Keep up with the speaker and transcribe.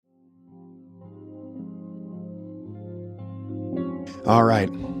All right.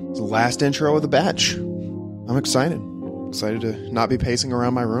 It's the last intro of the batch. I'm excited. Excited to not be pacing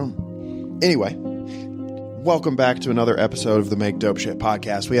around my room. Anyway, welcome back to another episode of the Make Dope Shit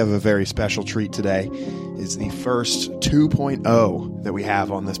podcast. We have a very special treat today. It's the first 2.0 that we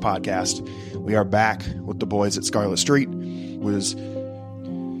have on this podcast. We are back with the boys at Scarlet Street.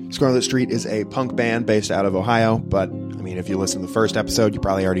 Scarlet Street is a punk band based out of Ohio, but I mean, if you listen to the first episode, you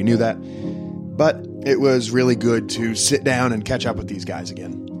probably already knew that. But it was really good to sit down and catch up with these guys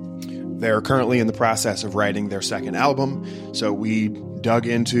again. They're currently in the process of writing their second album, so we dug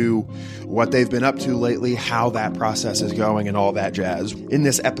into what they've been up to lately, how that process is going, and all that jazz. In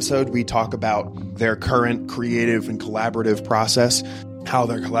this episode, we talk about their current creative and collaborative process, how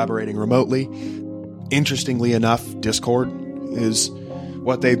they're collaborating remotely. Interestingly enough, Discord is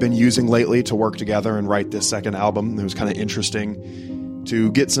what they've been using lately to work together and write this second album. It was kind of interesting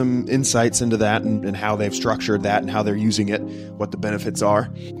to get some insights into that and how they've structured that and how they're using it, what the benefits are.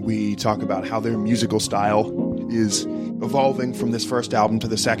 We talk about how their musical style is evolving from this first album to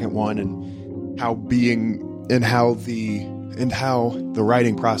the second one, and how the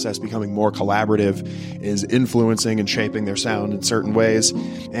writing process becoming more collaborative is influencing and shaping their sound in certain ways.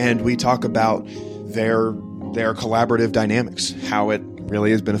 And we talk about their collaborative dynamics, how it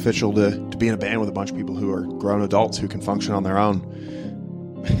really is beneficial to be in a band with a bunch of people who are grown adults who can function on their own.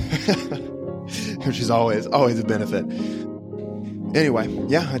 Which is always a benefit. Anyway,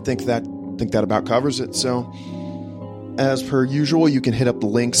 yeah, I think that about covers it. So, as per usual, you can hit up the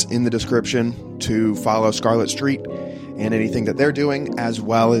links in the description to follow Scarlet Street and anything that they're doing, as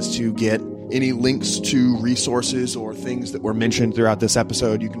well as to get any links to resources or things that were mentioned throughout this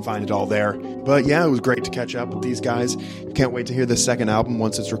episode. You can find it all there. But yeah, it was great to catch up with these guys. Can't wait to hear this second album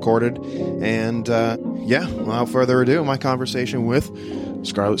once it's recorded. And yeah, without further ado, my conversation with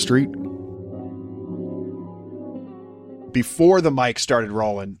Scarlet Street. Before the mic started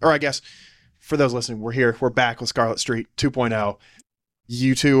rolling, or I guess for those listening, we're back with Scarlet Street 2.0.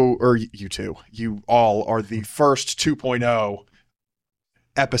 You all are the first 2.0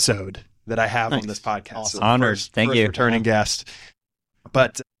 episode that I have on this podcast. Awesome. So Honored. Thank you. Returning guest.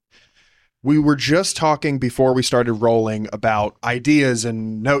 But we were just talking before we started rolling about ideas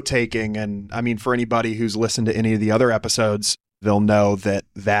and note taking. And I mean, for anybody who's listened to any of the other episodes, they'll know that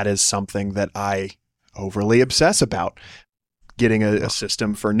that is something that I overly obsess about, getting a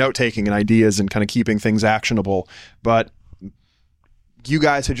system for note taking and ideas and kind of keeping things actionable. But you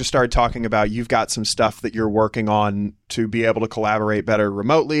guys had just started talking about you've got some stuff that you're working on to be able to collaborate better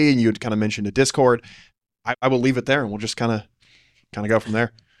remotely, and you had kind of mentioned a Discord. I will leave it there, and we'll just kind of go from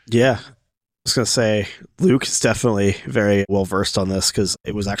there. Yeah. I was going to say, Luke is definitely very well versed on this because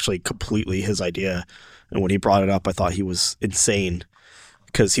it was actually completely his idea. And when he brought it up, I thought he was insane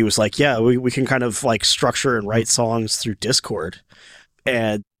because he was like, yeah, we can kind of like structure and write songs through Discord.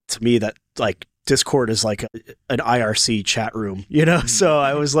 And to me, that like Discord is like an IRC chat room, you know? So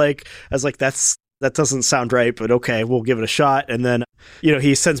I was like, that doesn't sound right, but okay, we'll give it a shot. And then, you know,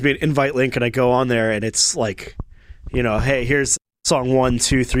 he sends me an invite link and I go on there and it's like, you know, hey, here's song 1,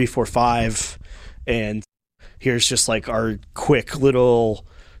 2, 3, 4, 5. And here's just like our quick little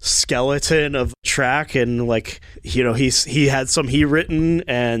skeleton of track. And like, you know, he had some he written,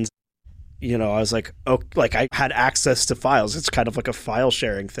 and you know, I was like, oh, like I had access to files. It's kind of like a file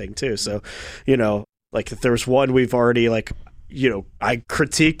sharing thing too. So, you know, like if there was one we've already like, you know, I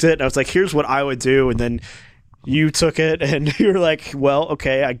critiqued it and I was like, here's what I would do. And then you took it and you're like, well,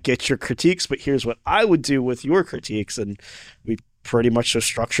 okay, I get your critiques, but here's what I would do with your critiques. And we pretty much just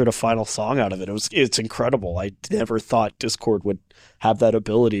structured a final song out of it. It's incredible. I never thought Discord would have that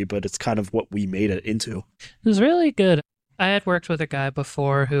ability, but it's kind of what we made it into. It was really good. I had worked with a guy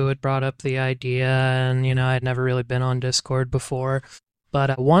before who had brought up the idea, and, you know, I'd never really been on Discord before.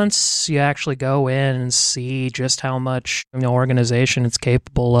 But once you actually go in and see just how much, you know, organization it's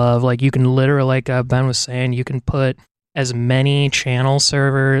capable of, like, you can literally, like Ben was saying, you can put as many channel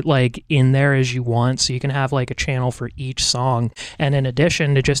server like in there as you want, so you can have like a channel for each song. And in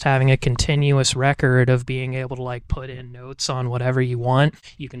addition to just having a continuous record of being able to like put in notes on whatever you want,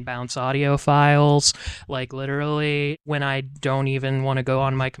 you can bounce audio files. Like literally when I don't even want to go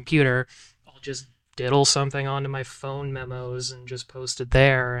on my computer, I'll just diddle something onto my phone memos and just post it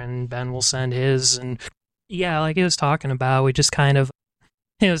there, and Ben will send his. And yeah, like he was talking about, we just kind of,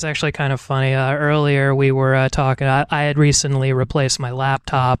 it was actually kind of funny. Earlier we were talking, I had recently replaced my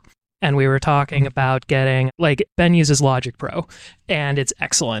laptop, and we were talking about getting, like, Ben uses Logic Pro, and it's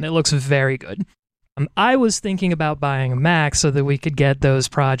excellent. It looks very good. I was thinking about buying a Mac so that we could get those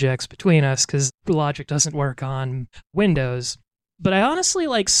projects between us, because Logic doesn't work on Windows. But I honestly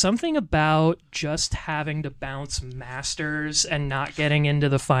like something about just having to bounce masters and not getting into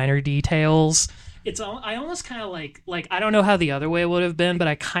the finer details. I almost kind of like I don't know how the other way would have been, but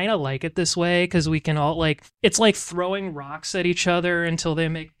I kind of like it this way because we can all like it's like throwing rocks at each other until they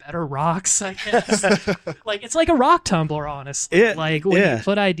make better rocks, I guess. Like it's like a rock tumbler, honestly. Like when you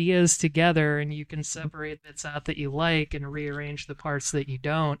put ideas together and you can separate bits out that you like and rearrange the parts that you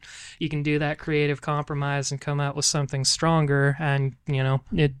don't, you can do that creative compromise and come out with something stronger. And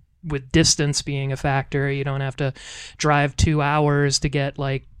with distance being a factor, you don't have to drive 2 hours to get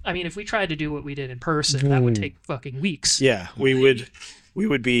like. I mean, if we tried to do what we did in person, that would take fucking weeks. Yeah, we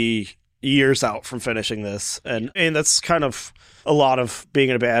would be years out from finishing this. And that's kind of a lot of being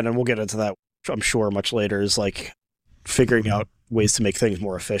in a band, and we'll get into that, I'm sure, much later, is like figuring out ways to make things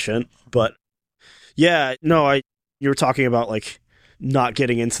more efficient. But yeah, no, you were talking about like not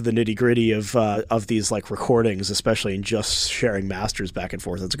getting into the nitty-gritty of these like recordings, especially in just sharing masters back and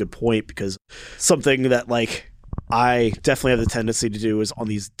forth. That's a good point, because something that like I definitely have the tendency to do is on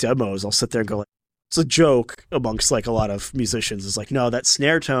these demos, I'll sit there and go, like, it's a joke amongst like a lot of musicians. It's like, no, that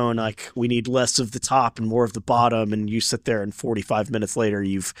snare tone, like we need less of the top and more of the bottom. And you sit there and 45 minutes later,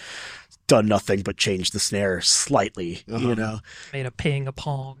 you've done nothing but change the snare slightly, Made a ping a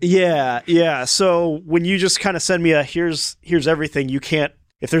pong. Yeah. So when you just kind of send me here's everything, you can't,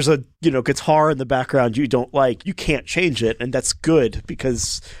 if there's a, guitar in the background you don't like, you can't change it. And that's good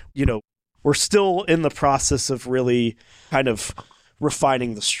because, we're still in the process of really kind of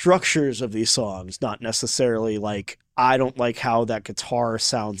refining the structures of these songs, not necessarily like, I don't like how that guitar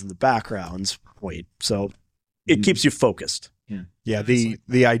sounds in the background point. So it keeps you focused. Yeah. The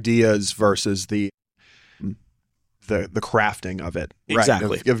ideas versus the crafting of it. Right?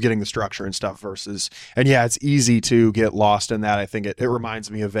 Exactly. Of getting the structure and stuff versus, and yeah, it's easy to get lost in that. I think it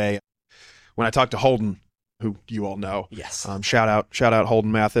reminds me of when I talked to Holden, who you all know. Yes. Shout out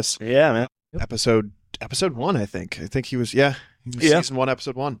Holden Mathis. Yeah, man. Episode 1, I think he was season 1,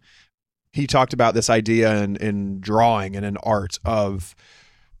 episode 1. He talked about this idea in drawing and in art of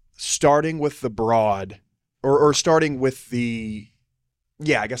starting with the broad or starting with the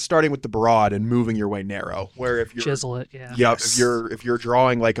broad and moving your way narrow. Where if you're chisel it, yeah. Yeah, yes. If you're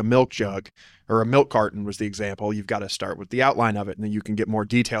drawing like a milk jug or a milk carton was the example, you've got to start with the outline of it, and then you can get more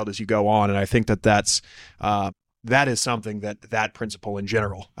detailed as you go on. And I think that is something that principle in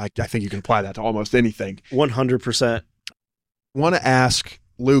general, I think you can apply that to almost anything. 100%. Want to ask,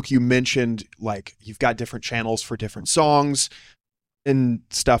 Luke, you mentioned like you've got different channels for different songs and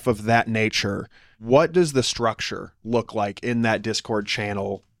stuff of that nature. What does the structure look like in that Discord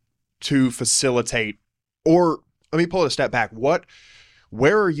channel to facilitate, or let me pull it a step back.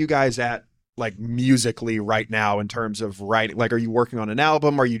 Where are you guys at like musically right now in terms of writing? Like, are you working on an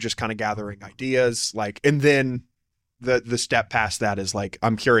album? Are you just kind of gathering ideas? Like, and then the step past that is like,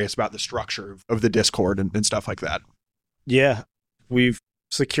 I'm curious about the structure of the Discord and stuff like that. Yeah, we've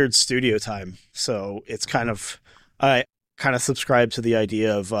secured studio time. So it's I kind of subscribe to the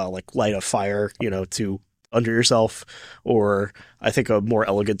idea of like light a fire, to under yourself, or I think a more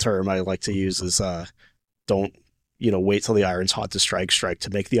elegant term I like to use is don't, wait till the iron's hot to strike to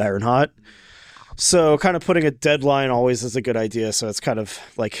make the iron hot. So kind of putting a deadline always is a good idea. So it's kind of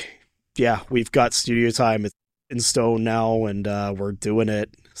like, yeah, we've got studio time in stone now, and we're doing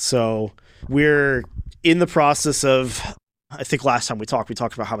it. So we're in the process of, I think last time we talked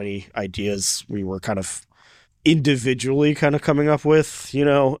about how many ideas we were kind of individually kind of coming up with,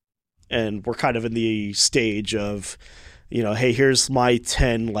 and we're kind of in the stage of, hey, here's my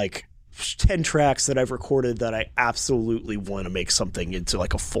 10 tracks that I've recorded that I absolutely want to make something into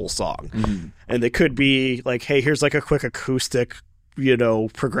like a full song. Mm-hmm. And they could be like, hey, here's like a quick acoustic,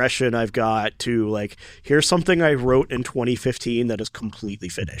 progression I've got, to like, here's something I wrote in 2015 that is completely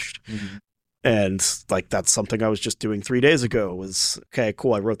finished. Mm-hmm. And like, that's something I was just doing 3 days ago was, okay,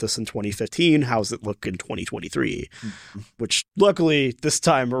 cool. I wrote this in 2015. How's it look in 2023? Mm-hmm. Which luckily this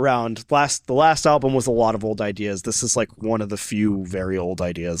time around, the last album was a lot of old ideas. This is like one of the few very old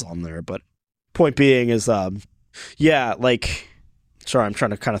ideas on there. But point being is, yeah, like, sorry, I'm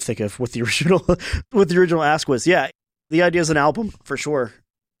trying to kind of think of what the original ask was. Yeah, the idea is an album for sure.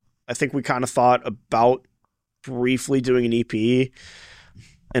 I think we kind of thought about briefly doing an EP.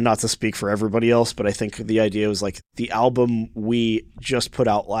 And not to speak for everybody else, but I think the idea was like the album we just put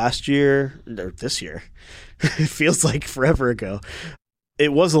out last year, or this year, it feels like forever ago.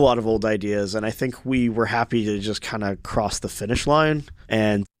 It was a lot of old ideas, and I think we were happy to just kind of cross the finish line.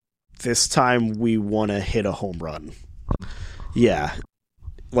 And this time we want to hit a home run. Yeah.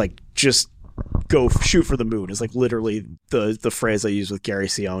 Like, just go shoot for the moon is like literally the phrase I use with Gary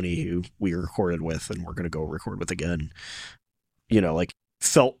Cioni, who we recorded with and we're going to go record with again. like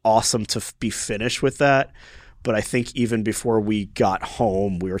felt awesome to be finished with that. But I think even before we got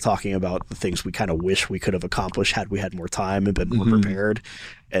home, we were talking about the things we kind of wish we could have accomplished had we had more time and been more prepared.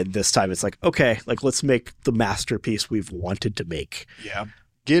 And this time it's like, okay, like let's make the masterpiece we've wanted to make. Yeah.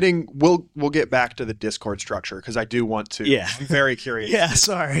 We'll get back to the Discord structure because I do want to. Yeah. I'm very curious. Yeah,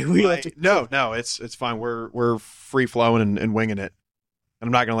 sorry. No, it's fine. We're free flowing and winging it. And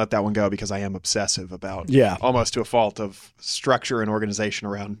I'm not going to let that one go because I am obsessive about almost to a fault of structure and organization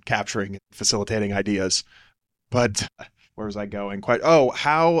around capturing and facilitating ideas. But where was I going?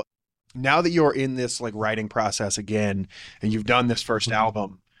 How now that you're in this like writing process again and you've done this first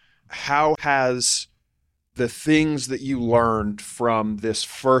album, how has the things that you learned from this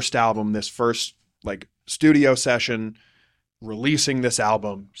first album, this first like studio session, releasing this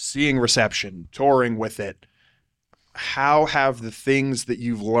album, seeing reception, touring with it, how have the things that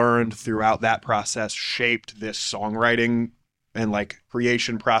you've learned throughout that process shaped this songwriting and like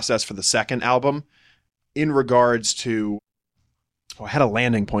creation process for the second album in regards to, I had a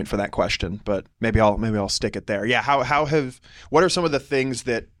landing point for that question, but maybe I'll stick it there. Yeah. What are some of the things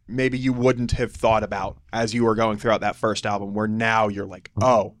that maybe you wouldn't have thought about as you were going throughout that first album where now you're like,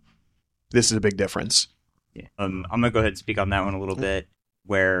 oh, this is a big difference? Yeah. I'm going to go ahead and speak on that one a little bit,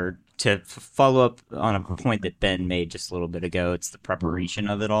 where to follow up on a point that Ben made just a little bit ago, it's the preparation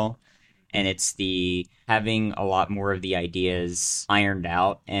of it all. And it's the having a lot more of the ideas ironed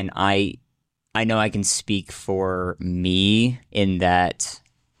out. And I know I can speak for me in that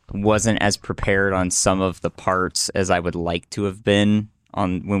wasn't as prepared on some of the parts as I would like to have been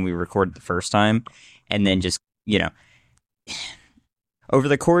on when we recorded the first time. And then just, over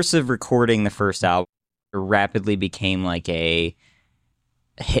the course of recording the first album, it rapidly became like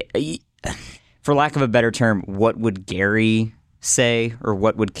for lack of a better term, what would Gary say, or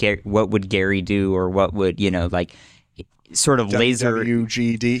what would Gary do, or what would, sort of laser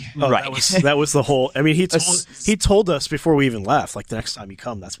WGD. Oh, right. That was the whole. I mean, he told us before we even left, like the next time you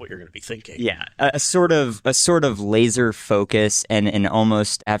come, that's what you're going to be thinking. Yeah, a sort of laser focus, and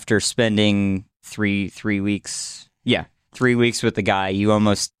almost after spending three weeks, 3 weeks with the guy, you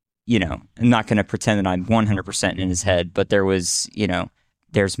almost, I'm not going to pretend that I'm 100% in his head, but there was,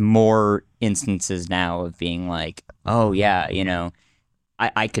 there's more instances now of being like, oh yeah,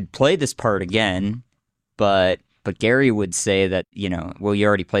 I could play this part again, but Gary would say that, well, you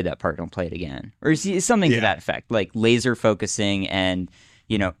already played that part, don't play it again. Or something to that effect, like laser focusing and,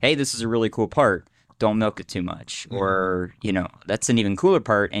 hey, this is a really cool part, don't milk it too much. Mm-hmm. Or, that's an even cooler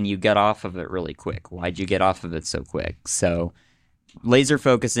part and you get off of it really quick. Why'd you get off of it so quick? So laser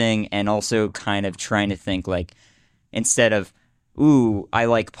focusing, and also kind of trying to think like, instead of, ooh, I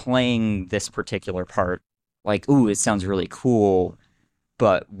like playing this particular part, like, ooh, it sounds really cool,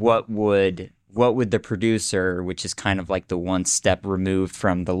 but what would the producer, which is kind of like the one step removed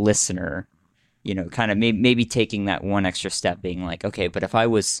from the listener, kind of maybe taking that one extra step, being like, okay, but if I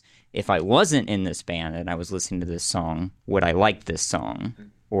wasn't in this band and I was listening to this song, would I like this song?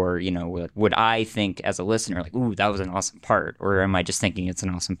 Or, would I think as a listener, like, ooh, that was an awesome part? Or am I just thinking it's an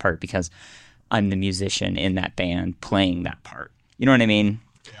awesome part because I'm the musician in that band playing that part? You know what I mean?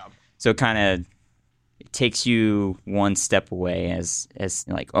 Yeah. So kind of takes you one step away as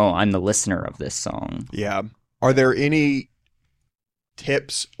like, oh, I'm the listener of this song. Yeah. Are there any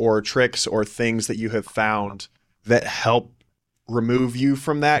tips or tricks or things that you have found that help remove you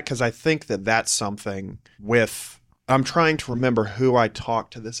from that? Because I think that that's something with, I'm trying to remember who I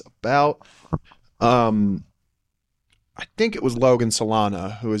talked to this about. I think it was Logan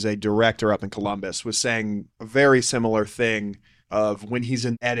Solana, who is a director up in Columbus, was saying a very similar thing of when he's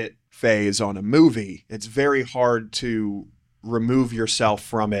in edit phase on a movie, it's very hard to remove yourself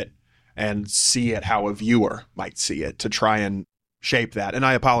from it and see it how a viewer might see it, to try and shape that. And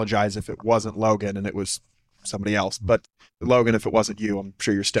I apologize if it wasn't Logan and it was somebody else, but Logan, if it wasn't you, I'm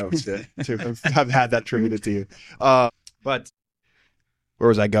sure you're stoked to have had that attributed to you. But where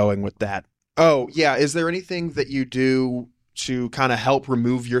was I going with that? Oh yeah. Is there anything that you do to kind of help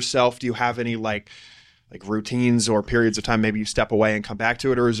remove yourself? Do you have any like routines or periods of time, maybe you step away and come back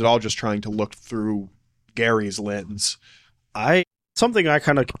to it, or is it all just trying to look through Gary's lens? Something I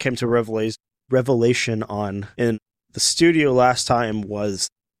kind of came to revelation on in the studio last time was,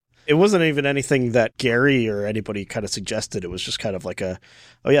 it wasn't even anything that Gary or anybody kind of suggested. It was just kind of like oh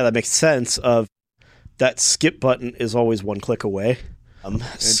yeah, that makes sense, of that skip button is always one click away.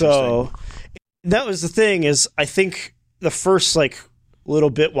 So that was the thing, is I think the first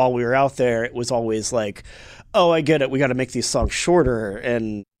little bit while we were out there, it was always like, oh, I get it, we got to make these songs shorter,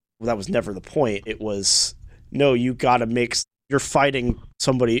 and that was never the point. It was, no, you got to you're fighting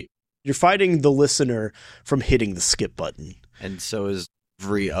the listener from hitting the skip button. And so is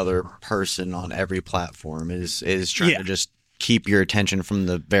every other person on every platform is trying to just keep your attention from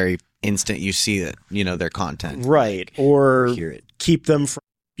the very instant you see that, their content. Right. Or hear it. Keep them from,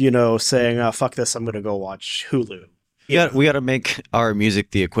 saying, oh, fuck this, I'm going to go watch Hulu. We got to make our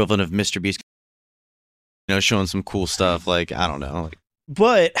music the equivalent of Mr. Beast, showing some cool stuff. Like, I don't know.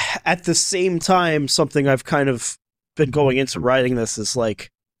 But at the same time, something I've kind of been going into writing this is like,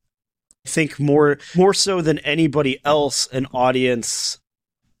 I think more so than anybody else, an audience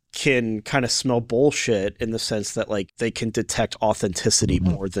can kind of smell bullshit in the sense that like they can detect authenticity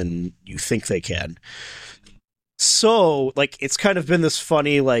more than you think they can. So like it's kind of been this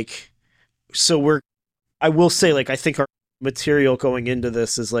funny like, I will say like I think our material going into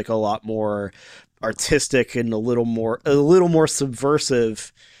this is like a lot more artistic and a little more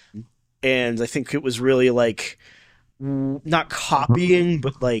subversive, and I think it was really like not copying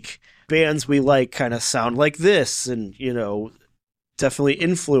but like bands we like kind of sound like this, and definitely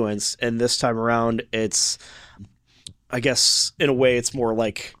influence. And this time around it's, I guess in a way it's more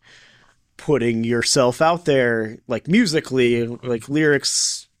like putting yourself out there, like musically. Like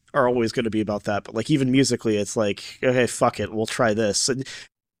lyrics are always going to be about that, but like even musically it's like, okay, fuck it, we'll try this. And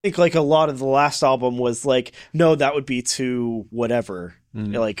I think like a lot of the last album was like, no, that would be too whatever.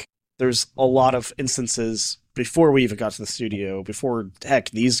 Like there's a lot of instances before we even got to the studio, before heck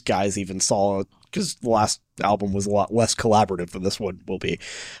these guys even saw, because the last album was a lot less collaborative than this one will be.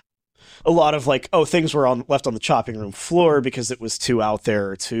 A lot of like, oh, things were left on the chopping room floor because it was too out there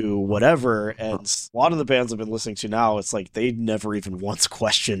or too whatever. And a lot of the bands I've been listening to now, it's like they never even once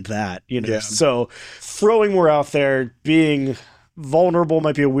questioned that, Yeah. So throwing more out there, being vulnerable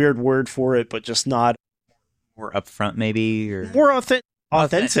might be a weird word for it, but just not More upfront, maybe, or more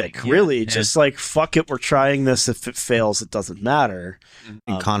authentic, yeah, really. yeah. Just like, fuck it, we're trying this. If it fails, it doesn't matter.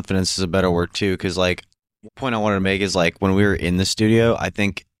 And confidence is a better word too, because like the point I wanted to make is like when we were in the studio, I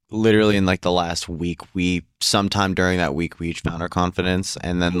think literally in like the last week, sometime during that week we each found our confidence,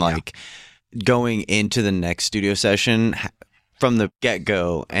 and then like going into the next studio session from the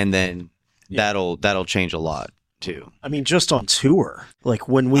get-go, and then that'll change a lot too. I mean, just on tour, like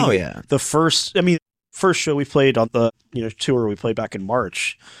when we the first show we played on the tour we played back in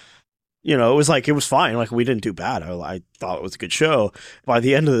March, it was fine. Like we didn't do bad. I thought it was a good show. By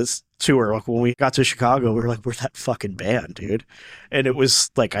the end of this tour, like when we got to Chicago, we were like, we're that fucking band, dude. And it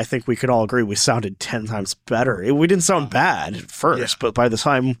was like, I think we could all agree we sounded 10 times better. We didn't sound bad at first, but by the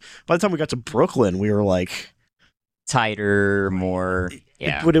time we got to Brooklyn, we were like tighter, more.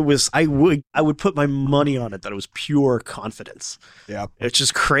 Yeah. But it was, I would put my money on it that it was pure confidence. Yeah. It's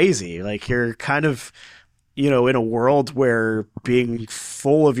just crazy. Like you're kind of, in a world where being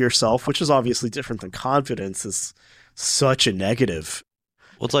full of yourself, which is obviously different than confidence, is such a negative.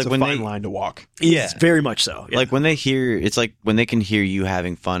 Well, it's like It's a when fine line to walk. It's very much so. Yeah. Like when they can hear you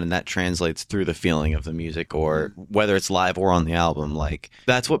having fun, and that translates through the feeling of the music, or whether it's live or on the album. Like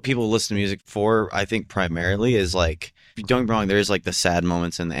that's what people listen to music for. I think primarily is like, don't get me wrong, there's like the sad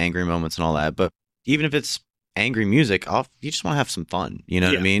moments and the angry moments and all that, but even if it's angry music, you just want to have some fun. You know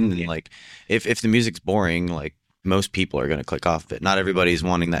what I mean? And like if the music's boring, like most people are going to click off of it. Not everybody's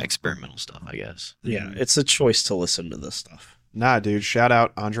wanting that experimental stuff, I guess. Yeah, it's a choice to listen to this stuff. Nah, dude. Shout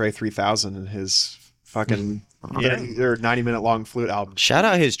out Andre 3000 and his fucking 90-minute long flute album. Shout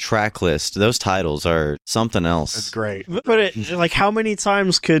out his track list. Those titles are something else. That's great. But like, how many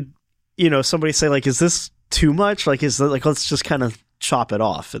times could somebody say like, is this too much? Like, is that like, let's just kind of chop it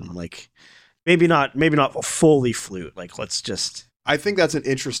off and like, maybe not fully flute. Like, let's just. I think that's an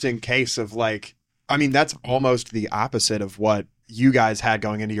interesting case of like, I mean, that's almost the opposite of what you guys had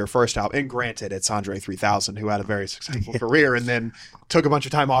going into your first album. And granted, it's Andre 3000, who had a very successful career and then took a bunch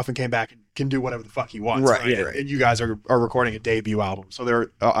of time off and came back and can do whatever the fuck he wants. Right. Yeah. And you guys are recording a debut album. So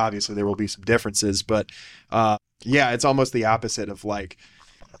there obviously there will be some differences, but it's almost the opposite of like,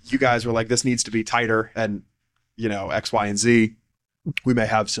 you guys were like, this needs to be tighter and, X, Y, and Z. We may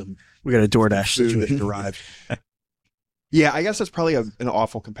have some. We got a DoorDash food that arrived. Yeah, I guess that's probably an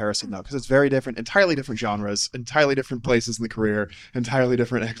awful comparison, though, because it's very different, entirely different genres, entirely different places in the career, entirely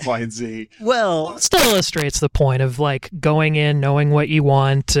different X, Y, and Z. Well, it still illustrates the point of like going in, knowing what you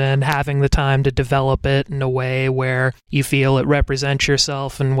want, and having the time to develop it in a way where you feel it represents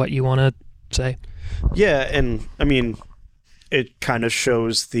yourself and what you want to say. Yeah, and I mean, it kind of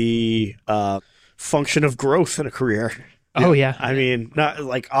shows the function of growth in a career. Oh, yeah. I mean, not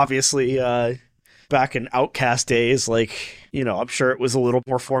like obviously back in Outkast days, like, I'm sure it was a little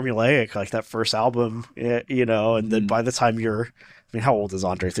more formulaic, like that first album, and then by the time how old is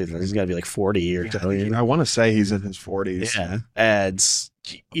Andre 3000? He's got to be like 40 or something. I want to say he's in his 40s. Yeah. And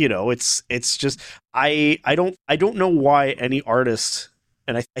you know, it's just I don't know why any artist,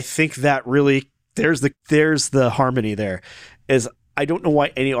 and I think that really there's the harmony there, is I don't know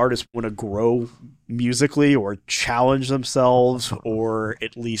why any artist want to grow musically or challenge themselves or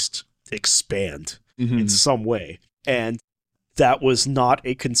at least expand in some way. And that was not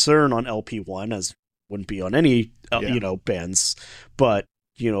a concern on LP1, as wouldn't be on any bands, but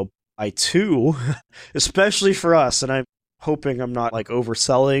I too, especially for us, and I'm hoping I'm not like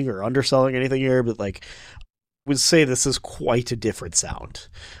overselling or underselling anything here, but like would say this is quite a different sound.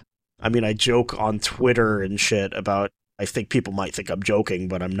 I mean, I joke on Twitter and shit about, I think people might think I'm joking,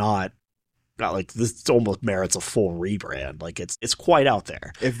 but I'm not. Not like this almost merits a full rebrand. Like it's quite out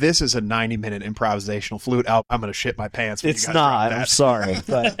there. If this is a 90-minute improvisational flute album, I'm gonna shit my pants. When It's you guys not. drop I'm sorry,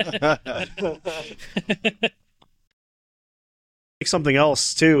 but something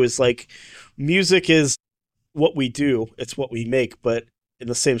else too is like music is what we do. It's what we make, but in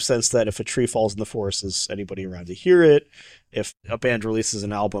the same sense that if a tree falls in the forest, is anybody around to hear it? If a band releases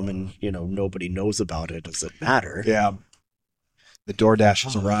an album and nobody knows about it, does it matter? Yeah, the DoorDash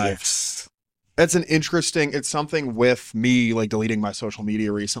has arrived. Yes. That's an interesting. It's something with me like deleting my social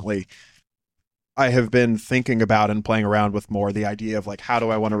media recently. I have been thinking about and playing around with more the idea of like, how do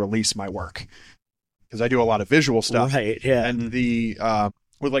I want to release my work? Because I do a lot of visual stuff, Right? Yeah. and the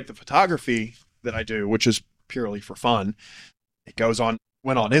with like the photography that I do, which is purely for fun, it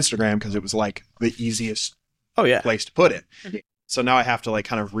went on Instagram because it was like the easiest Oh yeah. place to put it. So now I have to like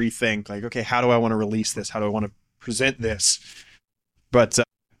kind of rethink like, okay, how do I want to release this? How do I want to present this? But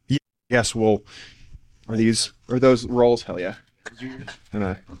yes, are those rolls? Hell yeah. And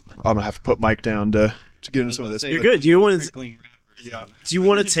I'm gonna have to put Mike down to get into some of this. You're good. Do you want to? Yeah. Do you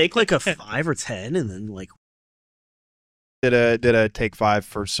want to take like a 5 or 10 and then like? Did a take 5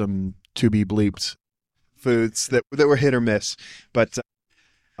 for some to be bleeped foods that were hit or miss, but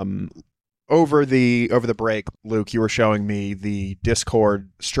over the break, Luke, you were showing me the Discord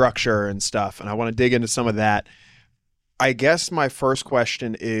structure and stuff, and I want to dig into some of that. I guess my first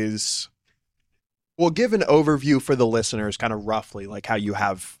question is, well, give an overview for the listeners, kind of roughly, like how you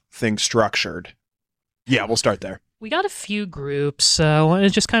have things structured. Yeah, we'll start there. We got a few groups.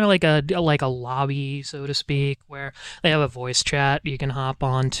 It's just kind of like a lobby, so to speak, where they have a voice chat you can hop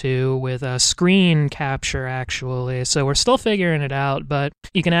onto with a screen capture, actually. So we're still figuring it out, but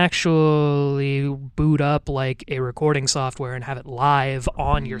you can actually boot up like a recording software and have it live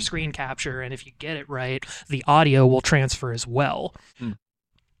on your screen capture, and if you get it right, the audio will transfer as well.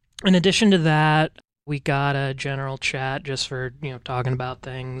 In addition to that, we got a general chat just for, talking about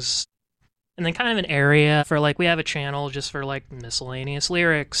things. And then kind of an area for, like, we have a channel just for, like, miscellaneous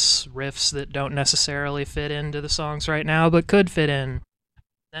lyrics, riffs that don't necessarily fit into the songs right now, but could fit in.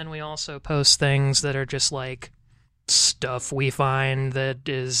 Then we also post things that are just, like, stuff we find that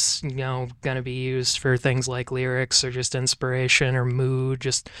is, going to be used for things like lyrics or just inspiration or mood,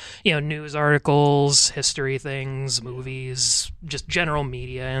 just, news articles, history things, movies, just general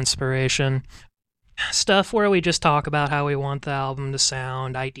media inspiration. Stuff where we just talk about how we want the album to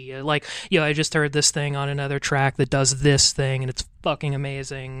sound, idea. Like, I just heard this thing on another track that does this thing, and it's fucking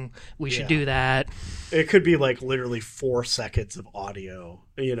amazing. We should do that. It could be like literally 4 seconds of audio,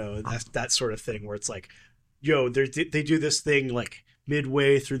 that sort of thing where it's like, they do this thing like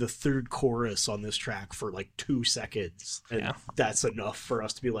midway through the third chorus on this track for like 2 seconds. And that's enough for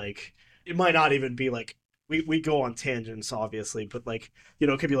us to be like, it might not even be like, we go on tangents, obviously, but like,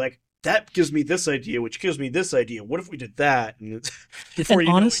 it could be like, that gives me this idea, which gives me this idea. What if we did that? And before and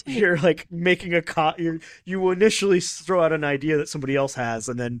you honestly, know it, you're like making you initially throw out an idea that somebody else has,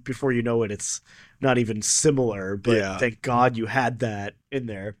 and then before you know it, it's not even similar. But thank God you had that in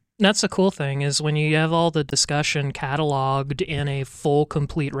there. That's the cool thing, is when you have all the discussion cataloged in a full,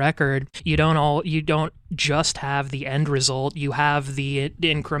 complete record, you don't just have the end result. You have the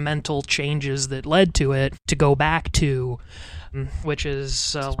incremental changes that led to it to go back to, which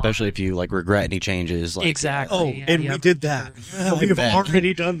is especially if you like regret any changes. Like, exactly. Oh, and we did that. We've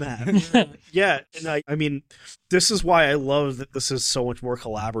already done that. Yeah, and I mean, this is why I love that this is so much more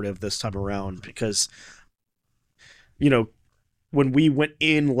collaborative this time around, because when we went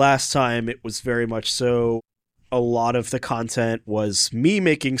in last time, it was very much so a lot of the content was me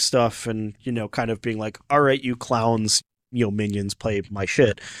making stuff and, kind of being like, all right, you clowns, minions, play my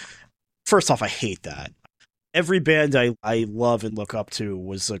shit. First off, I hate that. Every band I love and look up to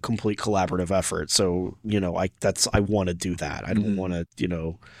was a complete collaborative effort. So, I want to do that. I don't want to,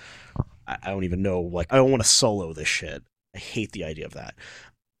 I don't even know, like, I don't want to solo this shit. I hate the idea of that.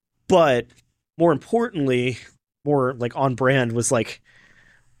 But more importantly, more like on brand was like,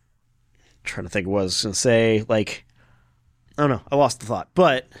 I'm trying to think what I was going to say, like, I don't know. I lost the thought.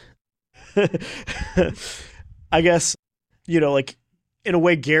 But I guess, like, in a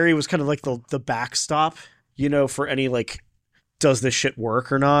way, Gary was kind of like the backstop, for any, like, does this shit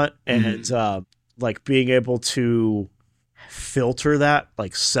work or not? And, like, being able to filter that,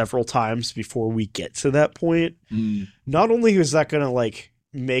 like, several times before we get to that point. Not only is that going to, like,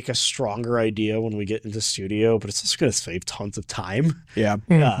 make a stronger idea when we get into studio, but it's also going to save tons of time. Yeah.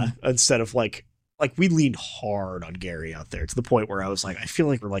 Instead of, like we leaned hard on Gary out there to the point where I was like, I feel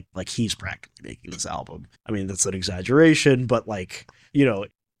like we're like he's practically making this album. I mean, that's an exaggeration, but, like,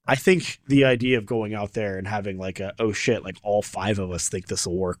 I think the idea of going out there and having, like, oh shit, like, all 5 of us think this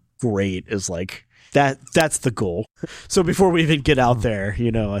will work great is, like, that's the goal. So before we even get out there,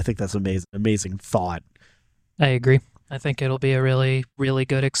 I think that's amazing thought. I agree. I think it'll be a really, really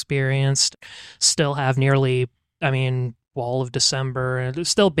good experience. Still have all of December, and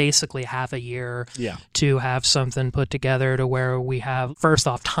still basically half a year to have something put together to where we have, first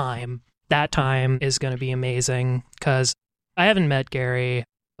off, time. That time is going to be amazing, because I haven't met Gary,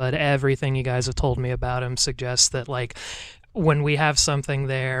 but everything you guys have told me about him suggests that, like, when we have something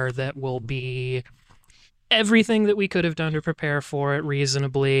there that will be everything that we could have done to prepare for it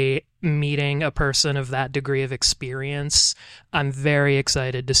reasonably, meeting a person of that degree of experience, I'm very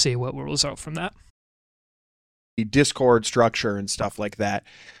excited to see what will result from that. The Discord structure and stuff like that.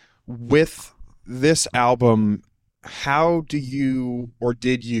 With this album, how do you, or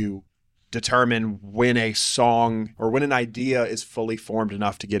did you, determine when a song or when an idea is fully formed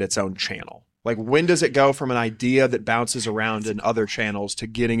enough to get its own channel? Like, when does it go from an idea that bounces around in other channels to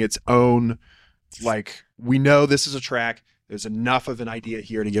getting its own, like, we know this is a track, there's enough of an idea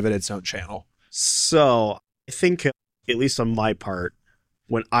here to give it its own channel? So I think, at least on my part,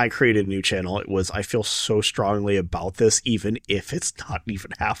 when I created a new channel, it was, I feel so strongly about this, even if it's not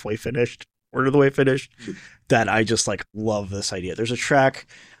even halfway finished, quarter of the way finished, that I just, like, love this idea. There's a track,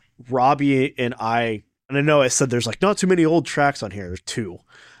 Robbie and I know I said there's, like, not too many old tracks on here. There's 2.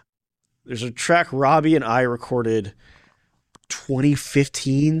 There's a track Robbie and I recorded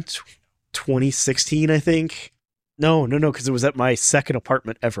 2015, 2016, I think. No, because it was at my second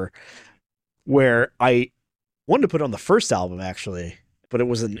apartment ever, where I wanted to put on the first album, actually, but it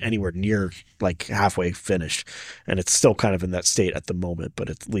wasn't anywhere near, like, halfway finished, and it's still kind of in that state at the moment, but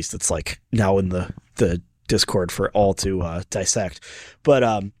at least it's, like, now in the Discord for all to dissect. But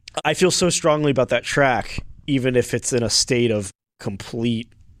I feel so strongly about that track, even if it's in a state of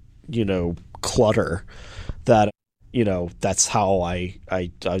complete, clutter, that, that's how I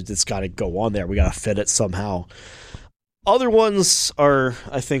it's got to go on there. We got to fit it somehow. Other ones are,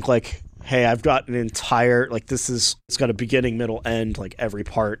 I think, like, hey, I've got an entire, like, it's got a beginning, middle, end, like, every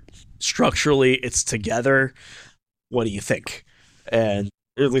part. Structurally, it's together. What do you think? And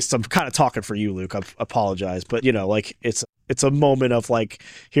at least I'm kind of talking for you, Luke. I apologize. But, like, it's a moment of, like,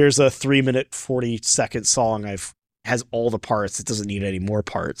 here's a 3-minute, 40-second song. Has all the parts. It doesn't need any more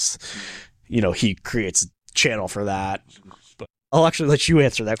parts. He creates a channel for that. But I'll actually let you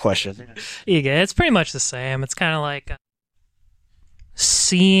answer that question. Yeah, it's pretty much the same. It's kind of like,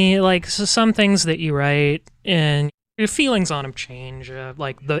 so some things that you write and your feelings on them change,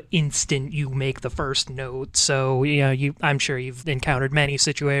 like the instant you make the first note. So, I'm sure you've encountered many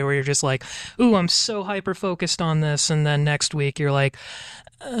situations where you're just like, ooh, I'm so hyper-focused on this, and then next week you're like,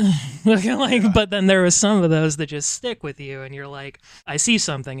 but then there was some of those that just stick with you, and you're like, I see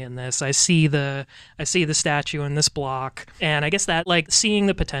something in this. I see the statue in this block, and I guess that, like, seeing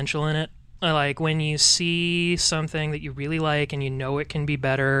the potential in it. Like, when you see something that you really like and it can be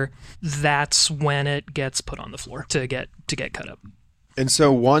better, that's when it gets put on the floor to get cut up. And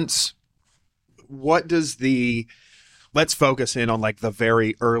so let's focus in on, like, the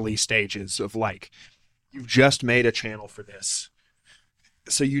very early stages of, like, you've just made a channel for this.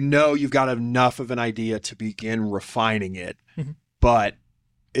 So you've got enough of an idea to begin refining it, but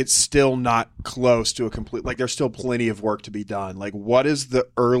it's still not close to a complete, like, there's still plenty of work to be done. Like, what is the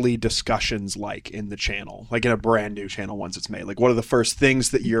early discussions like in the channel, like in a brand new channel once it's made? Like, what are the first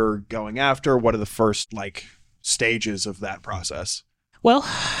things that you're going after? What are the first, like, stages of that process? Well,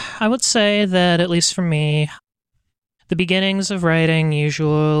 I would say that, at least for me, the beginnings of writing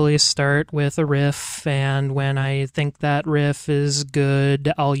usually start with a riff, and when I think that riff is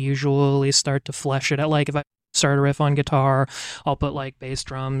good, I'll usually start to flesh it out. Like, if I start a riff on guitar, I'll put, like, bass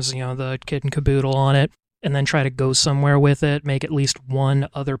drums, the kit and caboodle on it, and then try to go somewhere with it, make at least one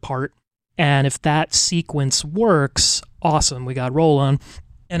other part. And if that sequence works, awesome, we got roll on.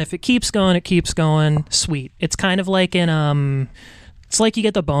 And if it keeps going, sweet. It's kind of like in It's like you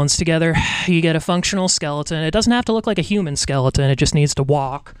get the bones together, you get a functional skeleton. It doesn't have to look like a human skeleton, it just needs to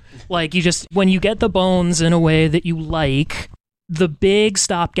walk. Like, when you get the bones in a way that you like, the big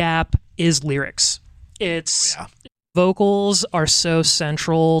stopgap is lyrics. It's vocals are so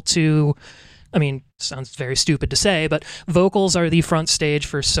central to, I mean, sounds very stupid to say, but vocals are the front stage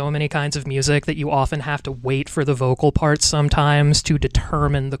for so many kinds of music that you often have to wait for the vocal parts sometimes to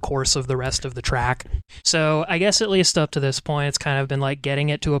determine the course of the rest of the track. So I guess at least up to this point, it's kind of been like getting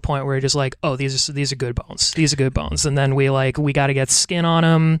it to a point where you're just like, oh, these are good bones. These are good bones. And then we got to get skin on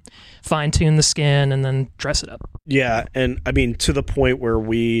them, fine tune the skin, and then dress it up. Yeah. And I mean, to the point where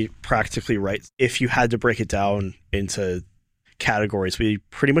we practically write, if you had to break it down into categories, we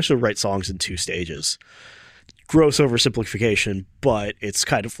pretty much would write songs in 2 stages. Gross oversimplification, but it's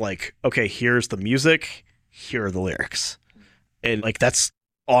kind of like, okay, here's the music, here are the lyrics. And like, that's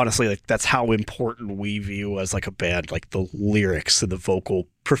honestly, like, that's how important we view as like a band, like the lyrics and the vocal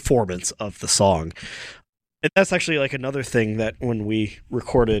performance of the song. And that's actually like another thing that when we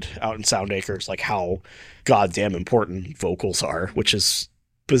recorded out in Sound Acres, like how goddamn important vocals are, which is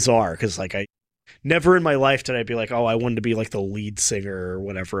bizarre because like never in my life did I be like, oh, I wanted to be like the lead singer or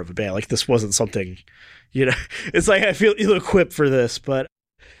whatever of a band. Like, this wasn't something, it's like I feel ill-equipped for this, but,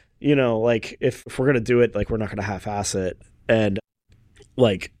 like, if we're going to do it, like, we're not going to half-ass it. And,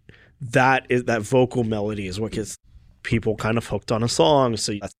 like, that vocal melody is what gets people kind of hooked on a song.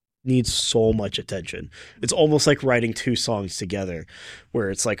 So that needs so much attention. It's almost like writing 2 songs together where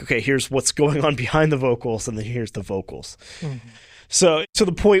it's like, okay, here's what's going on behind the vocals, and then here's the vocals. Mm-hmm. So to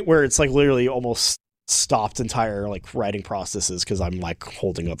the point where it's like literally almost stopped entire like writing processes because I'm like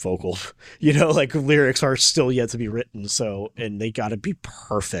holding up vocal, like lyrics are still yet to be written. So, and they got to be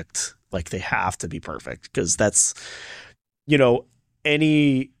perfect. Like they have to be perfect because that's,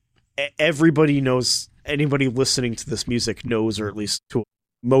 everybody knows, anybody listening to this music knows, or at least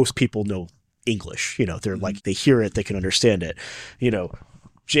most people know English. They're like, they hear it, they can understand it.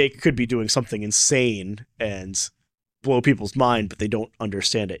 Jake could be doing something insane and blow people's mind, but they don't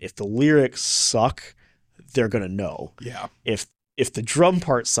understand it. If the lyrics suck, they're gonna know. Yeah. If the drum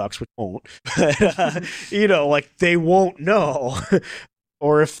part sucks, which won't, like they won't know.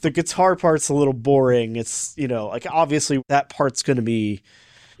 Or if the guitar part's a little boring, it's like obviously that part's gonna be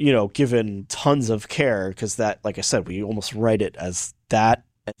given tons of care because that, like I said, we almost write it as that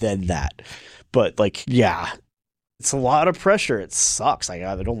and then that. But like, yeah, it's a lot of pressure. It sucks. I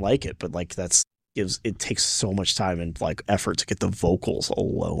don't like it, but like it takes so much time and like effort to get the vocals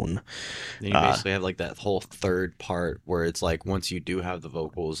alone. And you basically have like that whole third part where it's like once you do have the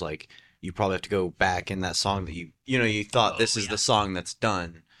vocals, like you probably have to go back in that song that you thought this is the song that's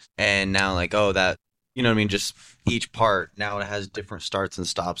done, and now like that just each part now it has different starts and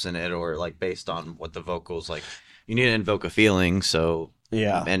stops in it, or like based on what the vocals like. You need to invoke a feeling, so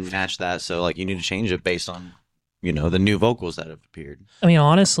and match that. So like you need to change it based on the new vocals that have appeared. I mean,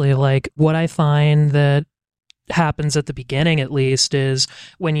 honestly, like what I find that happens at the beginning, at least, is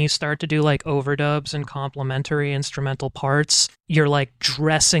when you start to do like overdubs and complementary instrumental parts, you're like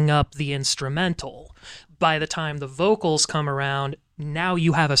dressing up the instrumental. By the time the vocals come around, now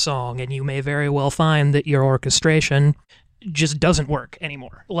you have a song, and you may very well find that your orchestration just doesn't work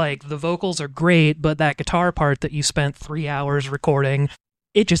anymore. Like the vocals are great, but that guitar part that you spent 3 hours recording,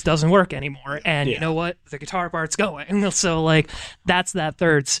 it just doesn't work anymore. And you know what? The guitar part's going. So like that's that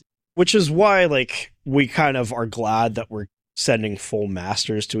third. Which is why like we kind of are glad that we're sending full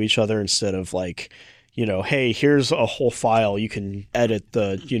masters to each other instead of like, hey, here's a whole file. You can edit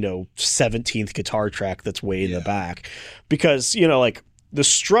the, 17th guitar track that's way in the back. Because, like the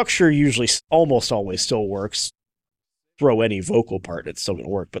structure usually almost always still works. Throw any vocal part, it's still going to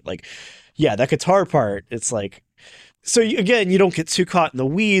work. But like, that guitar part, it's like, so again, you don't get too caught in the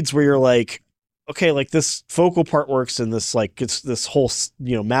weeds where you're like, okay, like this vocal part works and this like it's this whole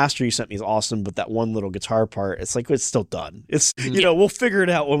master you sent me is awesome, but that one little guitar part, it's like it's still done. It's we'll figure it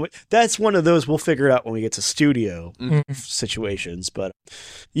out that's one of those we'll figure it out when we get to studio situations. But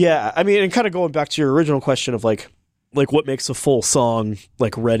yeah, I mean, and kind of going back to your original question of like what makes a full song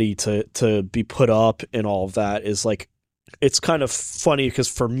like ready to be put up and all of that is like, it's kind of funny because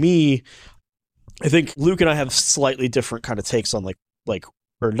for me, I think Luke and I have slightly different kind of takes on like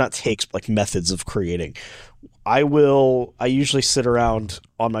or not takes, but like methods of creating. I usually sit around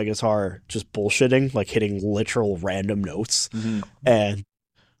on my guitar just bullshitting, like hitting literal random notes. Mm-hmm. And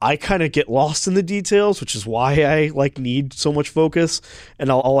I kind of get lost in the details, which is why I like need so much focus.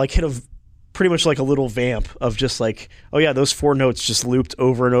 And I'll like hit pretty much like a little vamp of just like, oh yeah, those 4 notes just looped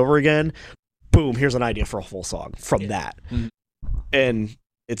over and over again. Boom, here's an idea for a full song from that. Mm-hmm. And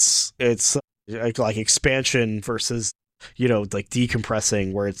it's like expansion versus like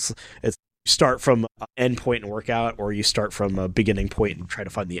decompressing where it's you start from an end point and work out, or you start from a beginning point and try to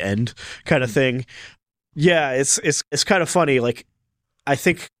find the end kind of thing. Yeah, it's kind of funny. Like, I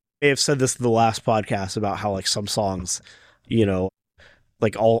think I may have said this in the last podcast about how like some songs,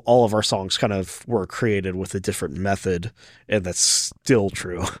 like all of our songs kind of were created with a different method, and that's still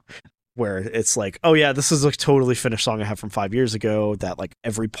true. Where it's like, oh yeah, this is a totally finished song I have from 5 years ago that like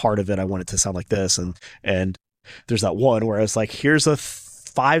every part of it I want it to sound like this, and there's that one where it's like, here's a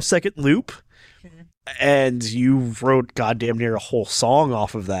 5-second loop, and you wrote goddamn near a whole song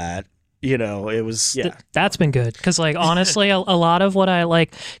off of that. It was that's been good, because like honestly a lot of what I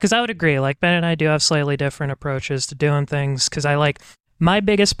like, because I would agree, like Ben and I do have slightly different approaches to doing things, because I like, my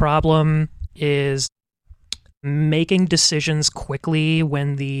biggest problem is making decisions quickly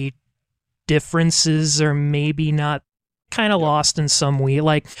when the differences are maybe not kind of lost in some way.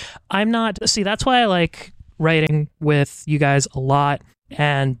 Like, that's why I like writing with you guys a lot,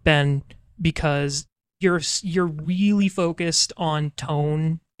 and Ben, because you're really focused on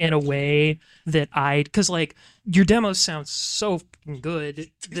tone in a way that because like your demos sound so fucking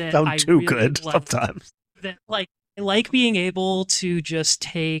good that sound I too really good like, sometimes. that like I like being able to just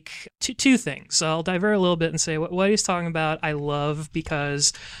take two things. So I'll divert a little bit and say what he's talking about I love,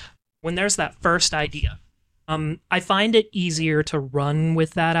 because when there's that first idea, I find it easier to run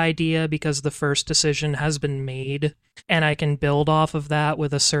with that idea because the first decision has been made, and I can build off of that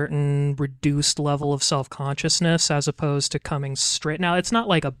with a certain reduced level of self-consciousness, as opposed to coming straight. Now, it's not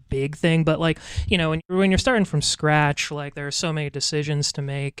like a big thing, but like, when you're starting from scratch, like there are so many decisions to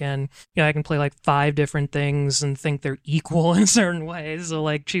make, and I can play like 5 different things and think they're equal in certain ways. So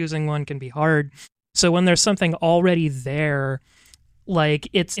like choosing one can be hard. So when there's something already there, like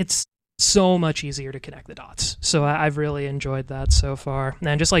it's so much easier to connect the dots. So I've really enjoyed that so far.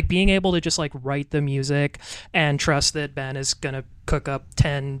 And just like being able to just like write the music and trust that Ben is going to cook up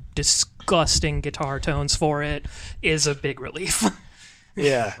 10 disgusting guitar tones for it is a big relief.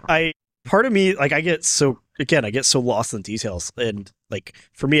 Yeah. Part of me, like, I get so lost in the details, and like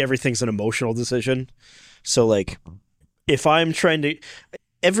for me everything's an emotional decision. So like if I'm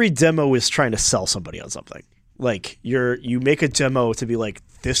every demo is trying to sell somebody on something. Like you make a demo to be like,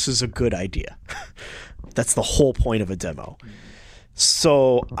 this is a good idea. That's the whole point of a demo.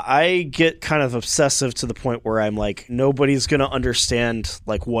 So I get kind of obsessive to the point where I'm like, nobody's going to understand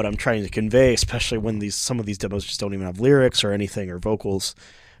like what I'm trying to convey, especially when some of these demos just don't even have lyrics or anything or vocals,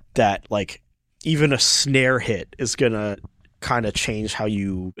 that like even a snare hit is going to kind of change how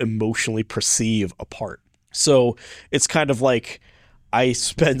you emotionally perceive a part. So it's kind of like, I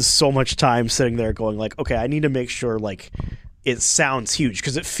spend so much time sitting there going like, okay, I need to make sure like it sounds huge,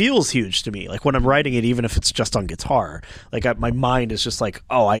 because it feels huge to me. Like when I'm writing it, even if it's just on guitar, like my mind is just like,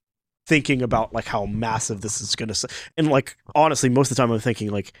 I'm thinking about like how massive this is going to sound. And like, honestly, most of the time I'm thinking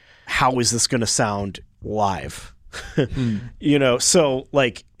like, how is this going to sound live? So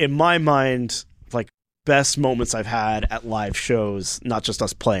like in my mind, like best moments I've had at live shows, not just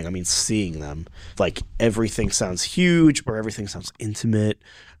us playing, I mean seeing them, like everything sounds huge or everything sounds intimate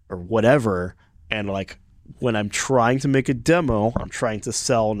or whatever. And like when I'm trying to make a demo, I'm trying to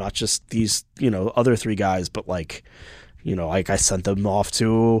sell not just these other 3 guys, but like like I sent them off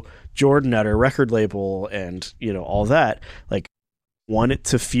to Jordan at our record label, and all that. Like, want it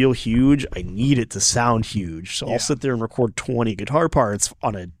to feel huge, I need it to sound huge. So I'll sit there and record 20 guitar parts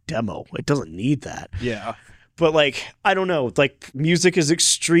on a demo. It doesn't need that. Yeah. But like, I don't know, like music is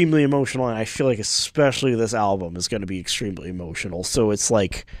extremely emotional, and I feel like especially this album is going to be extremely emotional. So it's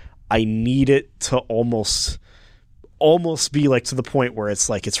like I need it to almost be like to the point where it's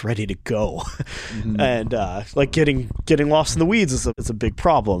like it's ready to go. Mm-hmm. And like getting lost in the weeds is a big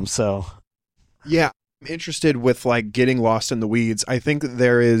problem. So yeah, interested with like getting lost in the weeds. I think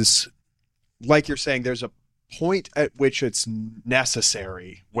there is, like you're saying, there's a point at which it's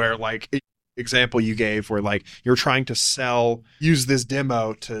necessary, where like example you gave where like you're trying to use this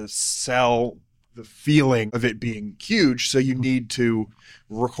demo to sell the feeling of it being huge, so you need to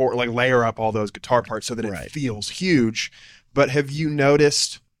record, like layer up all those guitar parts so that it feels huge. But have you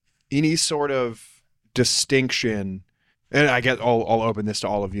noticed any sort of distinction, and I guess I'll open this to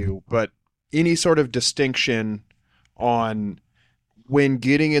all of you, but any sort of distinction on when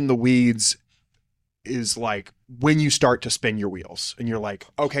getting in the weeds is like when you start to spin your wheels and you're like,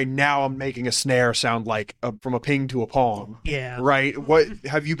 okay, now I'm making a snare sound like from a ping to a pong. Yeah. Right. What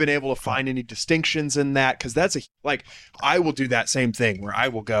have you been able to find any distinctions in that? Because that's I will do that same thing where I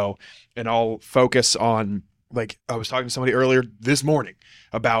will go and I'll focus on, like, I was talking to somebody earlier this morning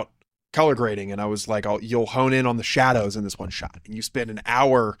about color grading, and I was like, you'll hone in on the shadows in this one shot, and you spend an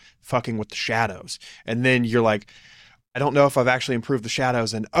hour fucking with the shadows, and then you're like, I don't know if I've actually improved the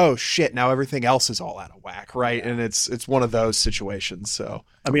shadows, and oh shit, now everything else is all out of whack, right? And it's one of those situations. So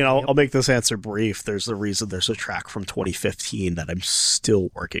I mean, I'll make this answer brief. There's a reason there's a track from 2015 that I'm still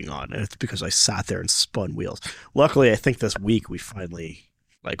working on, and it's because I sat there and spun wheels. Luckily, I think this week we finally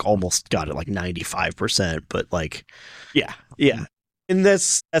like almost got it like 95%, but like, yeah. And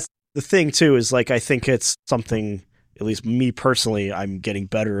that's the thing too, is like, I think it's something, at least me personally, I'm getting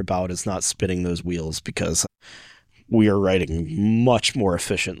better about, is not spinning those wheels, because we are writing much more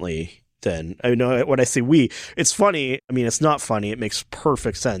efficiently than, I know when I say we, it's funny. I mean, it's not funny. It makes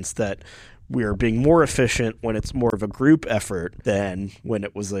perfect sense that we are being more efficient when it's more of a group effort than when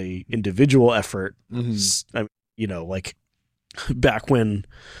it was a individual effort. I mean, you know, like back when,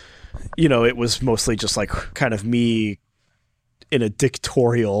 you know, it was mostly just like kind of me in a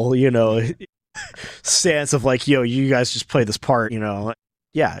dictatorial, you know, stance of like, yo, you guys just play this part, you know.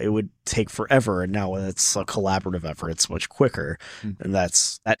 Yeah, it would take forever, and now when it's a collaborative effort, it's much quicker, and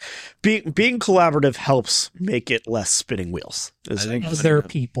that's that. Being collaborative helps make it less spinning wheels. I think Other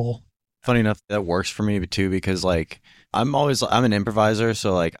people. funny enough, that works for me too, because like I'm an improviser,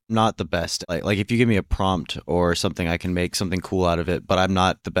 so like I'm not the best. Like if you give me a prompt or something, I can make something cool out of it, but I'm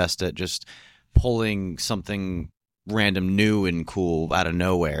not the best at just pulling something random new and cool out of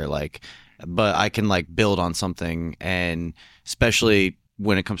nowhere. Like, but I can like build on something, and especially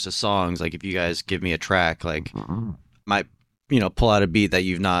when it comes to songs, like if you guys give me a track, like might, you know, pull out a beat that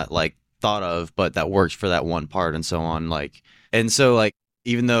you've not like thought of, but that works for that one part, and so on. Like, and so like,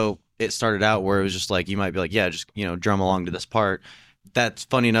 even though it started out where it was just like, you might be like, yeah, just, you know, drum along to this part. That's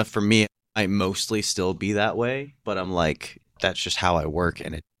funny enough for me. I mostly still be that way, but I'm like, that's just how I work,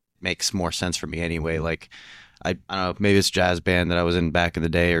 and it makes more sense for me anyway. Like, I don't know, maybe it's jazz band that I was in back in the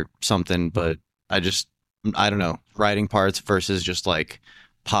day or something, but I don't know, writing parts versus just like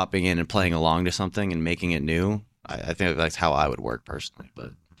popping in and playing along to something and making it new. I think that's how I would work personally,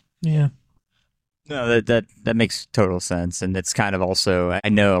 but Yeah. No, that makes total sense, and it's kind of also, I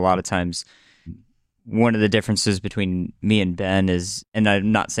know a lot of times one of the differences between me and Ben is, and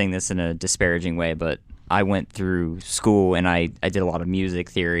I'm not saying this in a disparaging way, but I went through school and I did a lot of music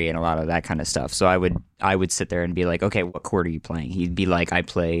theory and a lot of that kind of stuff. So I would sit there and be like, okay, what chord are you playing? He'd be like, I'm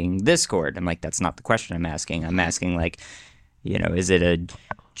playing this chord. I'm like, that's not the question I'm asking. I'm asking like, you know, is it a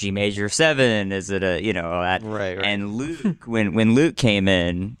G major 7? Is it a, you know, that? Right. And Luke, when Luke came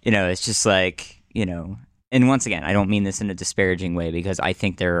in, you know, it's just like, you know, and once again, I don't mean this in a disparaging way, because I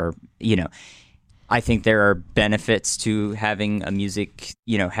think there are, you know, I think there are benefits to having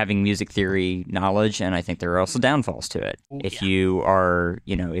having music theory knowledge, and I think there are also downfalls to it. If you are,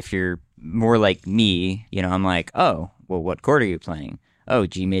 you know, if you're more like me, you know, I'm like, oh, well, what chord are you playing? Oh,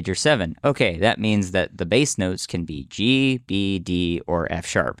 G major 7. Okay, that means that the bass notes can be G, B, D, or F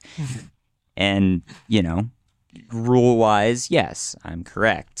sharp. And, you know, rule-wise, yes, I'm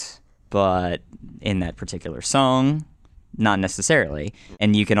correct. But in that particular song, not necessarily.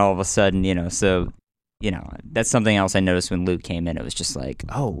 And you can all of a sudden, you know, so, you know, that's something else I noticed when Luke came in. It was just like,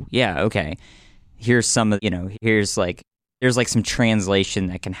 oh, yeah, okay. Here's some of, you know, there's like some translation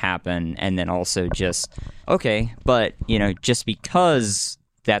that can happen. And then also just, okay, but, you know, just because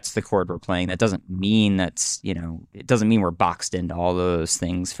that's the chord we're playing, that doesn't mean that's, you know, it doesn't mean we're boxed into all those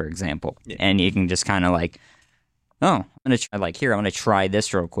things, for example. Yeah. And you can just kind of like, oh, I'm going to try, like, here, I'm going to try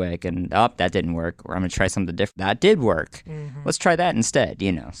this real quick, and that didn't work, or I'm going to try something different. That did work. Mm-hmm. Let's try that instead,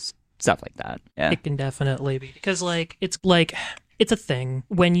 you know, stuff like that. Yeah. It can definitely be, because, like, it's a thing.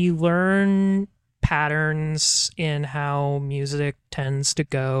 When you learn patterns in how music tends to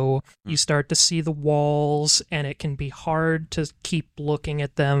go, you start to see the walls, and it can be hard to keep looking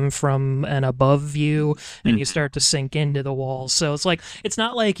at them from an above view, and you start to sink into the walls. So it's like, it's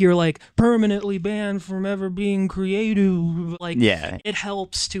not like you're like permanently banned from ever being creative. Like, yeah, it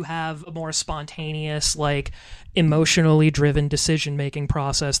helps to have a more spontaneous, like, emotionally driven decision making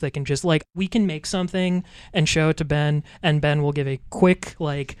process that can just, like, we can make something and show it to Ben, and Ben will give a quick,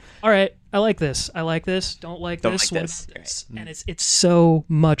 like, all right, I like this, don't like this, what about this? And it's so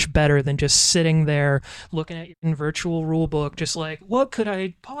much better than just sitting there looking at your virtual rule book, just like, what could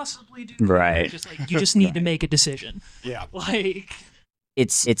I possibly do? Right. Just like, you just need to make a decision. Yeah. Like,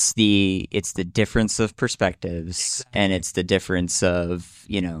 it's the difference of perspectives, exactly. And it's the difference of,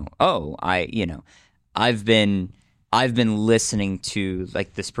 you know, I've been listening to,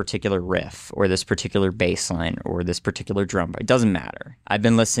 like, this particular riff or this particular bass line or this particular drum. It doesn't matter. I've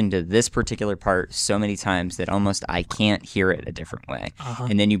been listening to this particular part so many times that almost I can't hear it a different way. Uh-huh.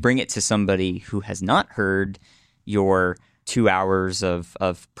 And then you bring it to somebody who has not heard your 2 hours of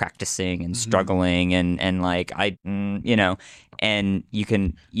practicing and struggling and like and you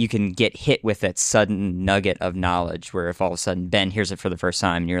can get hit with that sudden nugget of knowledge where if all of a sudden Ben hears it for the first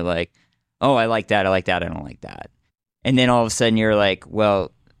time and you're like, oh, I like that, I don't like that. And then all of a sudden you're like,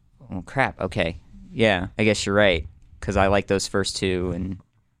 well crap, okay. Yeah, I guess you're right, because I like those first two, and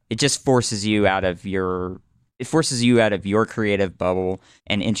it just forces you out of your creative bubble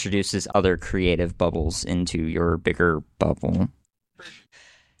and introduces other creative bubbles into your bigger bubble.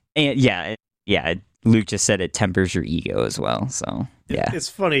 And yeah, Luke just said it tempers your ego as well. So yeah, it's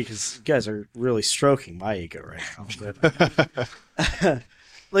funny because you guys are really stroking my ego right now.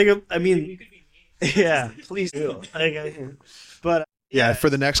 Like, I mean, yeah, please do. But yeah, for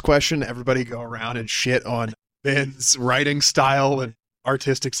the next question, everybody go around and shit on Ben's writing style and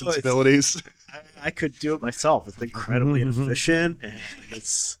artistic sensibilities. I could do it myself. It's incredibly efficient, and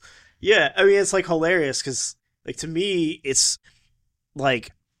it's I mean, it's like hilarious because like to me, it's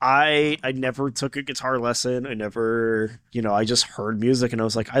like I never took a guitar lesson. I never, I just heard music and I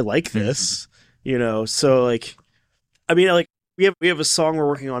was like, I like this, So like, I mean, like we have a song we're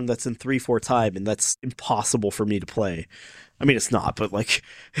working on that's in 3/4 time, and that's impossible for me to play. I mean, it's not, but like,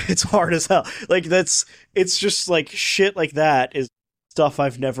 it's hard as hell. Like it's just like shit like that is stuff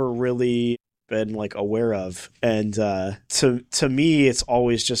I've never really been like aware of. And to me, it's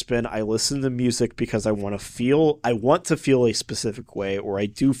always just been, I listen to music because I want to feel a specific way, or I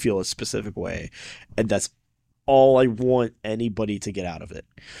do feel a specific way. And that's all I want anybody to get out of it.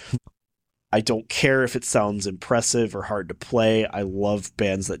 I don't care if it sounds impressive or hard to play. I love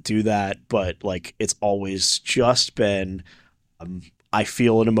bands that do that, but like, it's always just been, I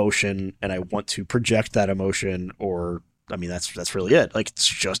feel an emotion and I want to project that emotion, or I mean, that's really it. Like, it's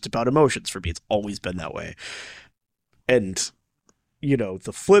just about emotions for me. It's always been that way. And,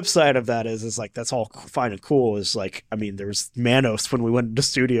 the flip side of that is like, that's all fine and cool. Is like, I mean, there was Manos when we went into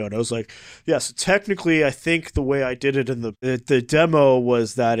studio, and I was like, yeah, so technically I think the way I did it in the demo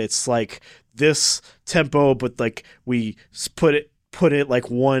was that it's like this tempo, but like we put it like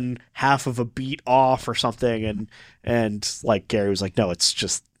one half of a beat off or something. And like Gary was like, no, it's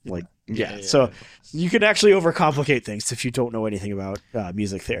just like, yeah. So you can actually overcomplicate things if you don't know anything about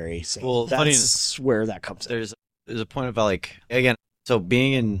music theory. So that's where that comes in. There's a point about like, again, so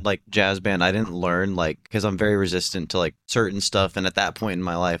being in like jazz band, I didn't learn like, because I'm very resistant to like certain stuff. And at that point in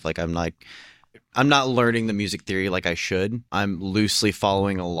my life, like I'm not learning the music theory like I should. I'm loosely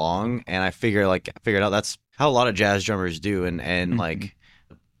following along, and I figured out that's how a lot of jazz drummers do. And like,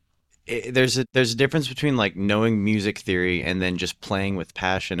 there's a difference between like knowing music theory and then just playing with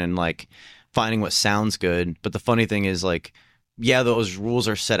passion and like finding what sounds good. But the funny thing is like, yeah, those rules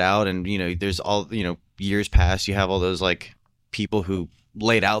are set out, and there's all, years past, you have all those like people who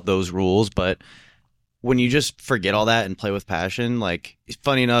laid out those rules. But when you just forget all that and play with passion, like,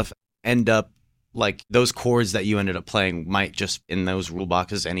 funny enough, end up like those chords that you ended up playing might just in those rule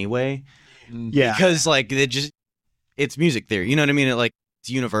boxes anyway. Yeah, because like it's music theory. You know what I mean? It's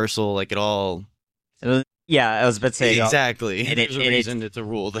universal. Like, it all. Yeah, I was about to say exactly. And there's a reason it's a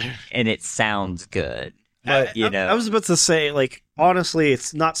rule there, and it sounds good. But I was about to say, like, honestly,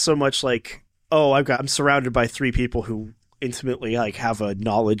 it's not so much like, oh, I'm surrounded by 3 people who intimately like have a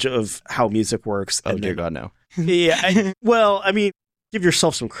knowledge of how music works. Oh, dear God, no. Yeah. Well, I mean, give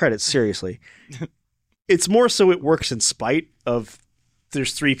yourself some credit. Seriously, it's more so it works in spite of.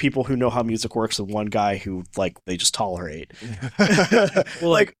 There's 3 people who know how music works and 1 guy who like they just tolerate.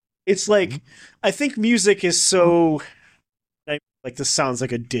 Well, like, it's like, I think music is so. Like, this sounds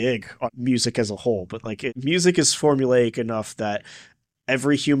like a dig on music as a whole, but like music is formulaic enough that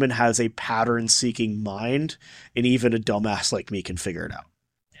every human has a pattern-seeking mind, and even a dumbass like me can figure it out.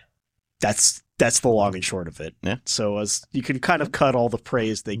 That's the long and short of it. Yeah. So as you can kind of cut all the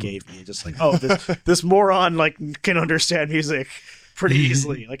praise they gave me, just like, oh, this moron like can understand music pretty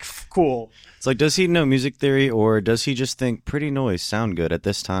easily. Like, cool. It's like, does he know music theory, or does he just think pretty noise sound good at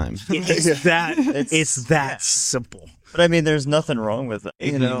this time? It's that simple. But I mean, there's nothing wrong with it.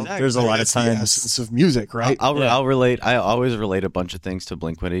 Exactly. There's a lot of That's the times. essence of music, right? I'll relate. I always relate a bunch of things to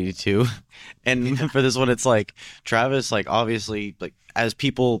Blink-182, and for this one, it's like Travis. Like, obviously, like, as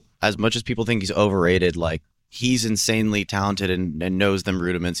much as people think he's overrated, like, he's insanely talented and knows them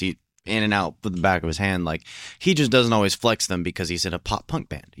rudiments. He in and out with the back of his hand. Like, he just doesn't always flex them because he's in a pop punk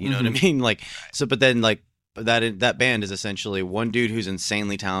band. You know what I mean? Like, so, but then like. That band is essentially 1 dude who's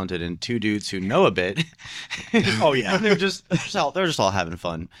insanely talented and 2 dudes who know a bit. Oh yeah, they're just all having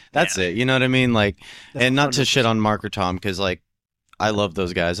fun. That's it. You know what I mean? Like, and not to shit on Mark or Tom, because like I love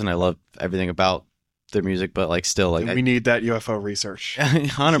those guys and I love everything about their music, but like still, like, we need that UFO research.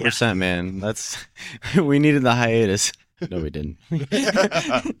 100%, man. We needed the hiatus. No, we didn't.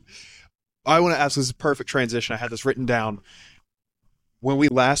 I want to ask, this is a perfect transition. I had this written down. When we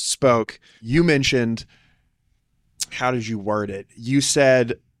last spoke, you mentioned, how did you word it? You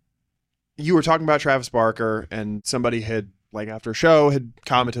said you were talking about Travis Barker, and somebody had, like, after a show had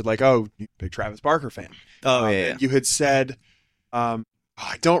commented, like, oh, you big Travis Barker fan. Oh, yeah. And you had said,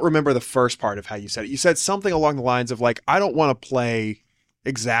 I don't remember the first part of how you said it. You said something along the lines of, like, I don't want to play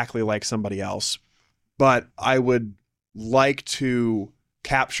exactly like somebody else, but I would like to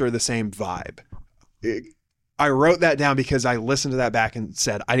capture the same vibe. I wrote that down because I listened to that back and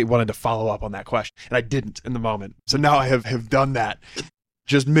said I wanted to follow up on that question, and I didn't in the moment. So now I have done that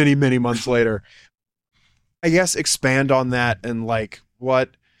just many, many months later. I guess expand on that and, like,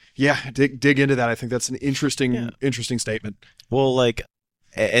 what, dig into that. I think that's an interesting statement. Well, like,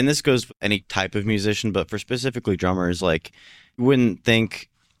 and this goes with any type of musician, but for specifically drummers, like, you wouldn't think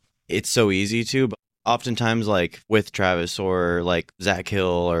it's so easy to, but oftentimes, like, with Travis or, like, Zach Hill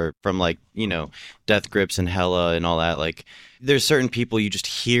or from, like, you know, Death Grips and Hella and all that, like, there's certain people you just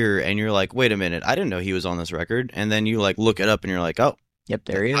hear and you're like, wait a minute, I didn't know he was on this record. And then you, like, look it up and you're like, oh, Yep,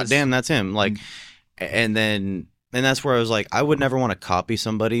 there he is. damn, that's him. Like, and that's where I was like, I would never want to copy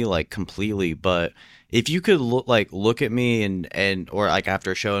somebody, like, completely, but if you could look at me and or, like,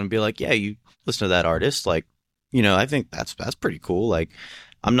 after a show and be like, yeah, you listen to that artist, like, you know, I think that's pretty cool. Like,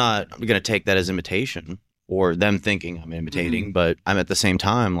 I'm going to take that as imitation or them thinking I'm imitating, but I'm at the same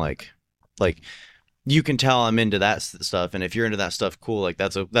time, like you can tell I'm into that stuff. And if you're into that stuff, cool. Like,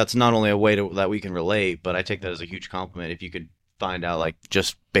 that's not only a way that we can relate, but I take that as a huge compliment. If you could find out, like,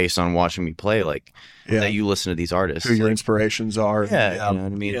 just based on watching me play, like, that you listen to these artists, who your inspirations are. Yeah. You know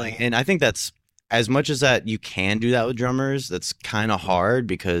what I mean? Like, and I think that's, as much as that you can do that with drummers, that's kind of hard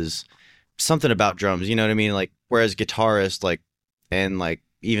because something about drums, you know what I mean? Like, whereas guitarists, like, and, like,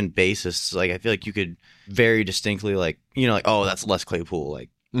 even bassists, like, I feel like you could very distinctly, like, you know, like, oh, that's Les Claypool, like,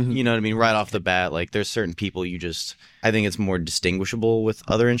 you know what I mean? Right off the bat, like, there's certain people I think it's more distinguishable with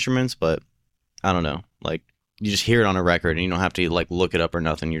other instruments, but I don't know, like, you just hear it on a record and you don't have to, like, look it up or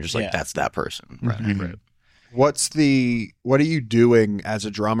nothing. You're just like, that's that person. Right. What are you doing as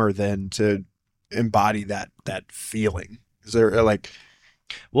a drummer then to embody that feeling? Is there, like,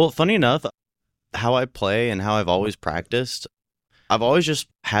 well, funny enough, how I play and how I've always practiced, I've always just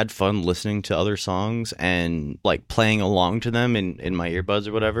had fun listening to other songs and, like, playing along to them in my earbuds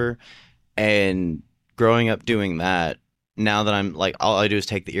or whatever. And growing up doing that, now that I'm, like, all I do is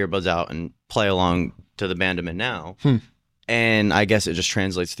take the earbuds out and play along to the band I'm in now. And I guess it just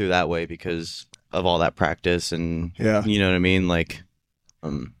translates through that way because of all that practice and, you know what I mean? Like,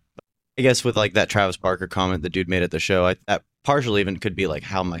 I guess with, like, that Travis Barker comment the dude made at the show, that partially even could be, like,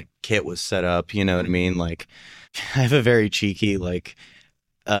 how my kit was set up, you know what I mean? Like, I have a very cheeky, like,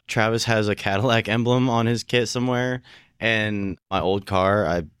 Travis has a Cadillac emblem on his kit somewhere, and my old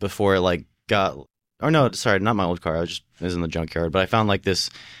car, before it, like, no, sorry, not my old car, it was in the junkyard, but I found, like, this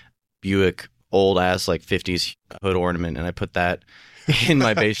Buick old ass, like, 50s hood ornament, and I put that in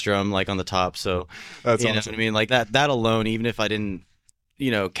my bass drum, like, on the top, so, that's you know what I mean? Like, that alone, even if I didn't, you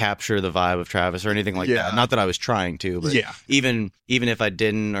know, capture the vibe of Travis or anything like that. Not that I was trying to, but even if I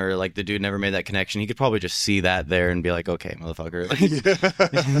didn't, or, like, the dude never made that connection, he could probably just see that there and be like, okay, motherfucker.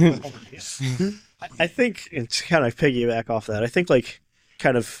 I think, and to kind of piggyback off that, I think, like,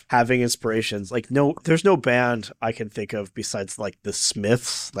 kind of having inspirations, like, there's no band I can think of besides, like, the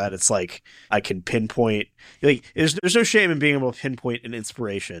Smiths that it's like I can pinpoint, like, there's no shame in being able to pinpoint an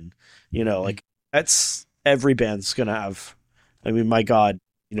inspiration, you know, like, that's, every band's gonna have. I mean, my God,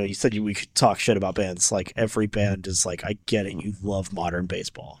 you know, you said we could talk shit about bands. Like, every band is like, I get it. You love modern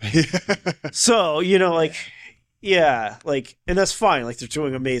baseball. So, you know, like, yeah, like, and that's fine. Like, they're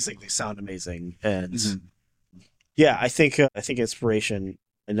doing amazing. They sound amazing. And yeah, I think inspiration,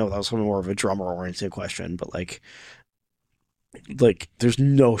 I know that was more of a drummer oriented question, but like, there's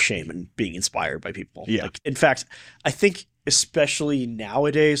no shame in being inspired by people. Yeah. Like, in fact, I think especially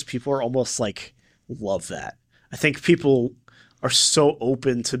nowadays, people are almost like, love that. I think people are so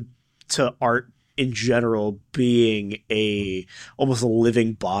open to art in general being almost a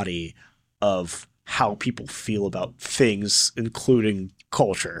living body of how people feel about things, including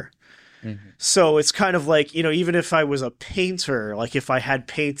culture. So it's kind of like, you know, even if I was a painter, like, if I had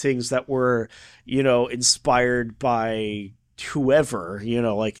paintings that were, you know, inspired by whoever, you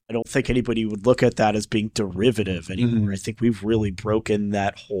know, like, I don't think anybody would look at that as being derivative anymore. I think we've really broken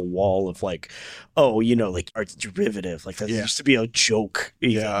that whole wall of, like, oh, you know, like, art's derivative, like, that used to be a joke,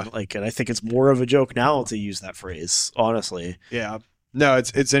 even. Like, and I think it's more of a joke now to use that phrase, honestly. No,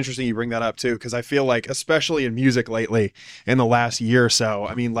 it's interesting you bring that up too, because I feel like, especially in music lately, in the last year or so,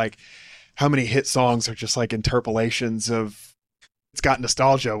 I mean, like, how many hit songs are just like interpolations of it's got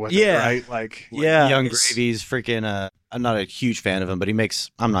nostalgia with it, Yeah. right? Like Yeah, Young it's- Gravy's freaking. I'm not a huge fan of him, but he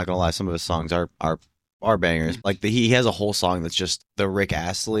makes. I'm not gonna lie, some of his songs are bangers. Like he has a whole song that's just the Rick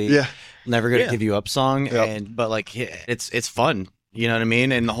Astley, yeah. "Never Gonna Yeah. Give You Up" song, Yep. but like it's fun. You know what I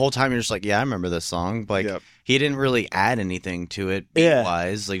mean? And the whole time you're just like, yeah, I remember this song. Like Yep. he didn't really add anything to it Yeah. beat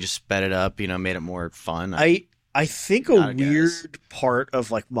wise. Like just sped it up. Made it more fun. I think a Gotta guess. weird part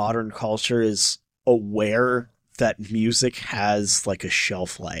of like modern culture is aware that music has like a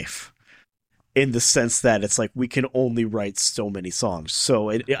shelf life, in the sense that it's like we can only write so many songs. So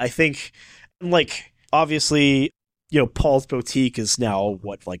I think, like, obviously, Paul's Boutique is now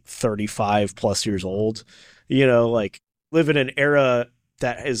like 35 plus years old. Like, live in an era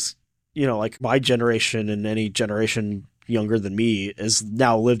that is, like my generation and any generation younger than me has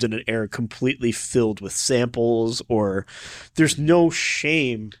now lived in an era completely filled with samples, or there's no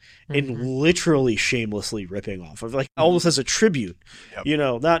shame in literally shamelessly ripping off of, like, almost as a tribute.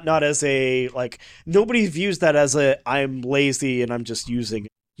 Yep. Not as a, like, nobody views that as a I'm lazy and I'm just using,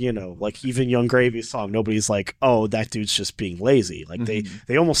 like even Young Gravy's song, nobody's like, oh, that dude's just being lazy. Like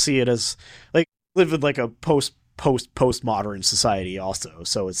they almost see it as like live in like a postmodern society also.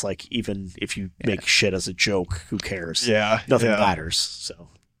 So it's like, even if you make shit as a joke, who cares? Yeah. Nothing yeah. matters. So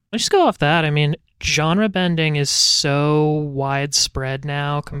Let's just go off that. I mean, genre bending is so widespread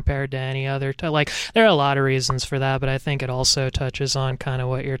now compared to any other like, there are a lot of reasons for that, but I think it also touches on kind of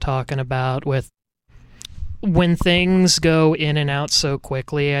what you're talking about with when things go in and out so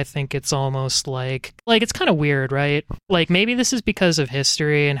quickly. I think it's almost like it's kind of weird, right? Like, maybe this is because of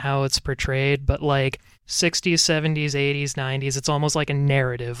history and how it's portrayed, but like 60s, 70s, 80s, 90s, it's almost like a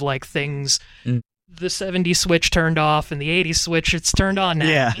narrative. Like, things, the 70s switch turned off and the 80s switch, it's turned on now.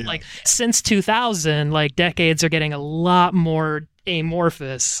 Yeah. Like, since 2000, like, decades are getting a lot more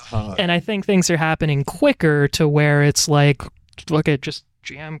amorphous. And I think things are happening quicker to where it's like, look at just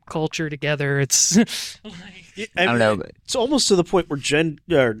jam culture together. It's I don't know. But it's almost to the point where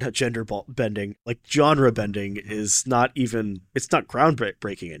not gender bending, like genre bending, is not even, it's not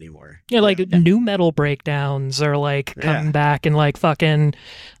groundbreaking anymore. yeah, like new metal breakdowns are like coming back, and like fucking,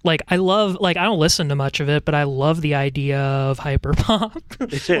 like, I love, like, I don't listen to much of it, but I love the idea of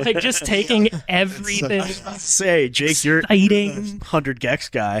hyperpop. Like, just taking everything. Say, Jake, you're Exciting. 100 Gex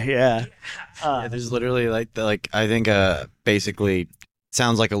guy. Yeah. Yeah, there's literally I think basically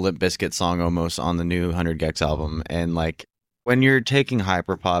sounds like a Limp Bizkit song almost on the new 100 Gex album. And like when you're taking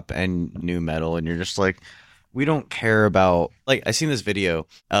hyperpop and new metal and you're just like, we don't care about, like, I seen this video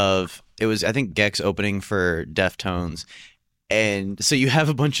of, it was, I think, Gex opening for Deftones. And so you have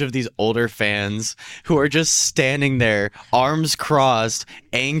a bunch of these older fans who are just standing there, arms crossed,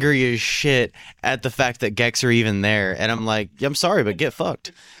 angry as shit at the fact that Gex are even there. And I'm like, I'm sorry, but get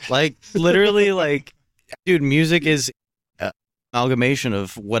fucked. Like, literally, like, dude, music is an amalgamation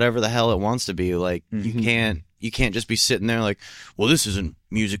of whatever the hell it wants to be. Like, you can't just be sitting there like, well, this isn't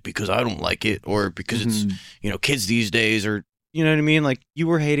music because I don't like it, or because it's, kids these days, or, you know what I mean? Like, you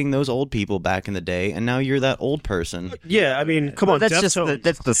were hating those old people back in the day, and now you're that old person. Yeah, I mean, come on, that's just Deftones.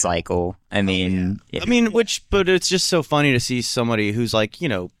 that's the cycle. I mean, I mean, but it's just so funny to see somebody who's like,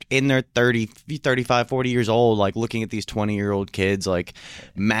 in their 30, 35, 40 years old, like looking at these 20-year-old kids, like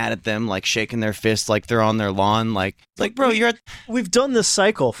mad at them, like shaking their fists like they're on their lawn. Like, bro, We've done this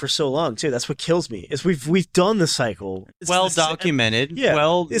cycle for so long too. That's what kills me. Is we've done the cycle. It's well the- documented. Yeah,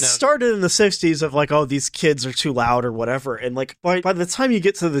 Well, it started in the 60s of like, oh, these kids are too loud or whatever, and like by the time you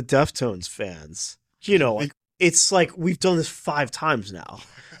get to the Deftones fans, like, it's like we've done this 5 times now.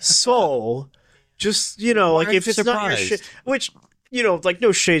 So just like, if it's not your shit, which like,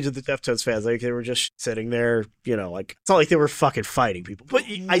 no shade to the Deftones fans, like they were just sitting there, like, it's not like they were fucking fighting people, but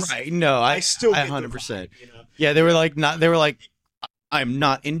I still get the 100%. vibe, Yeah, they were like, I'm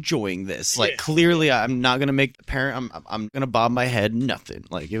not enjoying this. Like, clearly, I'm not gonna make the parent. I'm gonna bob my head. Nothing.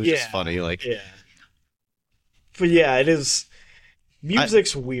 Like, it was just funny. Like, but yeah, it is.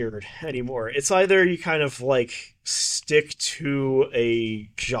 Music's weird anymore. It's either you kind of like stick to a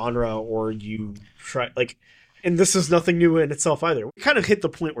genre, or you try, like, and this is nothing new in itself either. We kind of hit the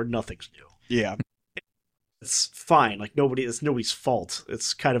point where nothing's new. Yeah. It's fine. Like, it's nobody's fault.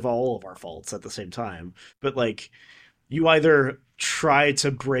 It's kind of all of our faults at the same time. But like, you either try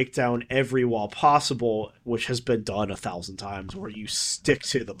to break down every wall possible, which has been done 1,000 times, or you stick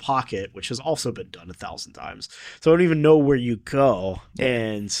to the pocket, which has also been done 1,000 times. So I don't even know where you go.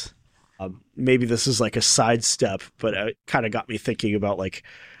 And maybe this is like a sidestep, but it kind of got me thinking about like,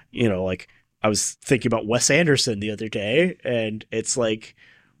 like, I was thinking about Wes Anderson the other day, and it's like,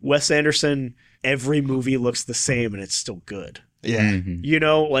 Wes Anderson, every movie looks the same and it's still good. Yeah. Mhm. You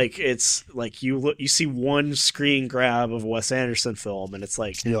know, like it's like you see one screen grab of a Wes Anderson film, and it's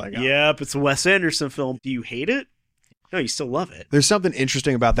like, You're like, oh. yep, it's a Wes Anderson film. Do you hate it? No, you still love it. There's something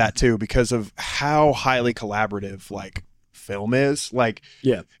interesting about that too, because of how highly collaborative like film is. Like,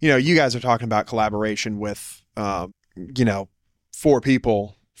 Yeah. you guys are talking about collaboration with, 4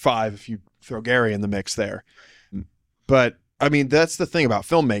 people, 5 if you throw Gary in the mix there. But I mean, that's the thing about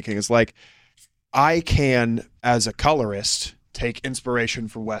filmmaking is like, I can, as a colorist, take inspiration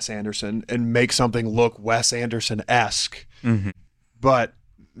from Wes Anderson and make something look Wes Anderson-esque. Mm-hmm. But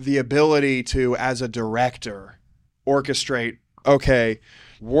the ability to, as a director, orchestrate, okay,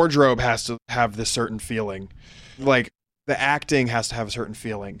 wardrobe has to have this certain feeling. Like, the acting has to have a certain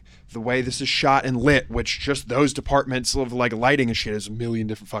feeling. The way this is shot and lit, which just those departments of like lighting and shit is a million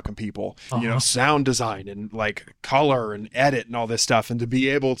different fucking people. Sound design and like color and edit and all this stuff. And to be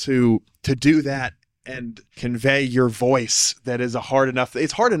able to do that and convey your voice, it's hard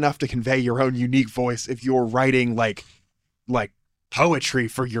enough to convey your own unique voice if you're writing like poetry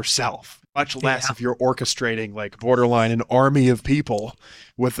for yourself. Much less if you're orchestrating like borderline an army of people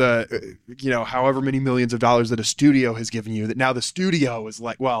with however many millions of dollars that a studio has given you, that now the studio is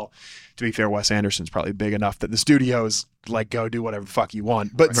like, well, to be fair, Wes Anderson's probably big enough that the studio is like, go do whatever the fuck you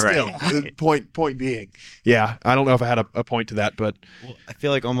want. But still, the point being, yeah, I don't know if I had a point to that, but I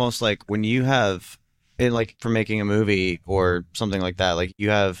feel like almost like when you have, and like for making a movie or something like that, like you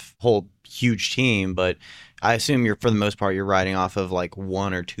have a whole huge team, but I assume for the most part, you're riding off of like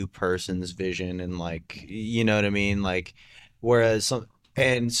 1 or 2 persons' vision and like, you know what I mean? Like, whereas so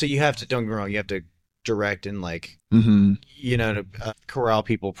you have to, don't get me wrong, you have to direct and like, to corral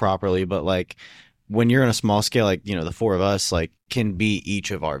people properly. But like when you're on a small scale, like, the 4 of us like can be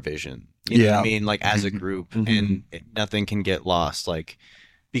each of our vision, you know what I mean? Like as a group and nothing can get lost. Like,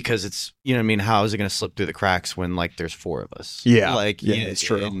 because it's, you know what I mean? How is it going to slip through the cracks when like there's 4 of us? Yeah. Like, yeah, it's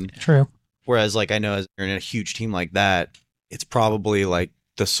true. True. Whereas, like, I know as you're in a huge team like that, it's probably like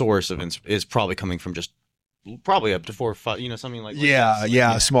the source of is probably coming from just probably up to 4 or 5, something like Yeah, this.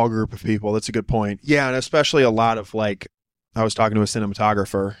 a small group of people. That's a good point. Yeah, and especially a lot of like, I was talking to a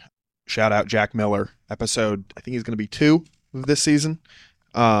cinematographer. Shout out Jack Miller. Episode, I think he's going to be 2 of this season.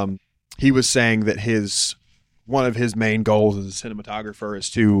 He was saying that one of his main goals as a cinematographer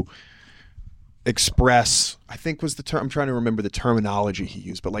is to express, I think was the term, I'm trying to remember the terminology he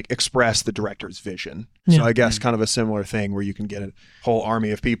used, but like express the director's vision. Yeah. So I guess kind of a similar thing where you can get a whole army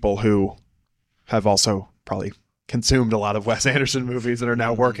of people who have also probably consumed a lot of Wes Anderson movies and are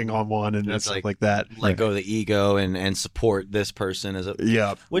now working on one and stuff like that. Let go of the ego and support this person as a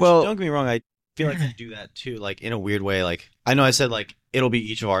Which, Well, don't get me wrong, I feel like I do that too, like in a weird way. Like I know I said like it'll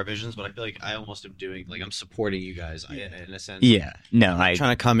be each of our visions, but I feel like I almost am doing like I'm supporting you guys in a sense. Yeah. No, I'm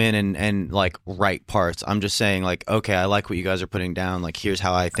trying to come in and like write parts. I'm just saying like, okay, I like what you guys are putting down. Like here's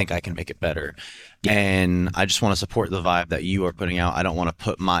how I think I can make it better. Yeah. And I just want to support the vibe that you are putting out. I don't want to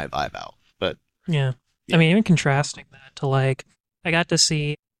put my vibe out. But Yeah. I mean, even contrasting that to like, I got to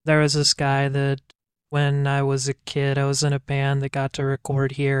see, there was this guy that when I was a kid, I was in a band that got to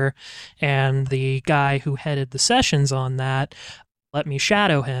record here, and the guy who headed the sessions on that let me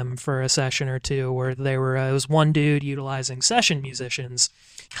shadow him for a session or 2 where it was one dude utilizing session musicians.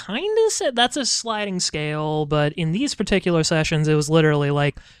 Kind of said that's a sliding scale, but in these particular sessions, it was literally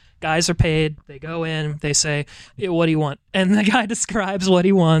like, guys are paid, they go in, they say, what do you want? And the guy describes what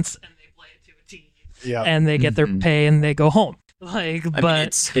he wants, and they play it to a tee. Yeah. And they get their pay and they go home. Like, I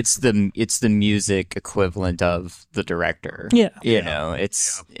but mean, it's the music equivalent of the director. Yeah.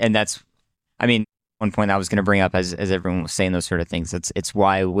 And that's, I mean, one point I was going to bring up as everyone was saying those sort of things. It's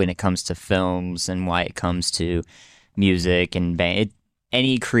why when it comes to films and why it comes to music and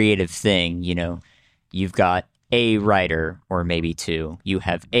any creative thing, you've got a writer or maybe 2. You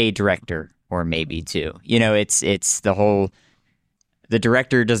have a director or maybe 2. It's the whole. The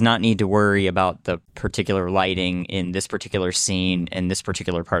director does not need to worry about the particular lighting in this particular scene in this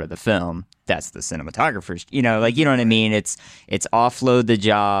particular part of the film. That's the cinematographer's, you know what I mean? It's offload the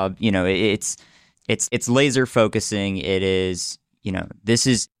job, it's laser focusing. It is, this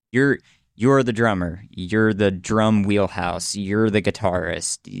is, you're the drummer, you're the drum wheelhouse, you're the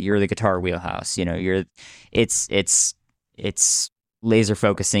guitarist, you're the guitar wheelhouse, it's laser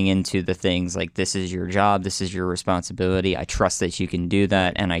focusing into the things like, this is your job, this is your responsibility. I trust that you can do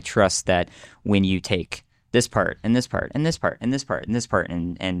that, and I trust that when you take this part and this part and this part and this part and this part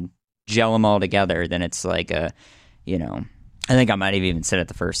and gel them all together, then it's like I think I might have even said it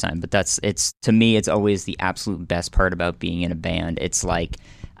the first time, but to me, it's always the absolute best part about being in a band. It's like,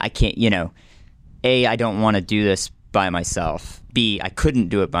 I can't, A, I don't want to do this by myself. B, I couldn't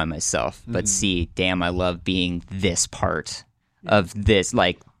do it by myself. But C, damn, I love being this part of this,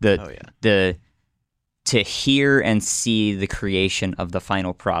 like the Oh, yeah. the to hear and see the creation of the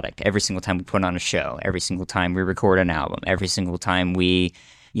final product every single time we put on a show, every single time we record an album, every single time we,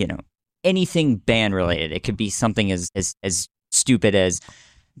 anything band related. It could be something as stupid as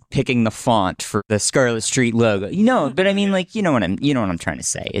picking the font for the Scarlet Street logo. But I mean, like, you know what I'm trying to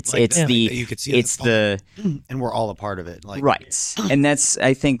say. It's you could see and we're all a part of it. Like, right. And that's,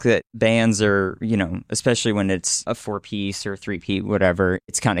 I think that bands are, especially when it's a 4-piece or 3-piece, whatever,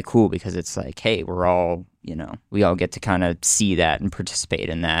 it's kind of cool because it's like, hey, we're all, we all get to kind of see that and participate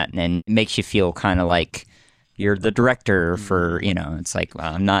in that. And it makes you feel kind of like you're the director for, it's like,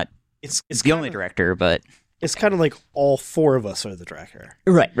 well, I'm not It's the only director, but It's kind of like all four of us are the director.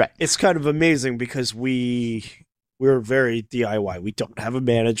 Right. It's kind of amazing because we're very DIY. We don't have a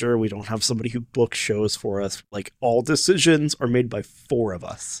manager. We don't have somebody who books shows for us. Like, all decisions are made by four of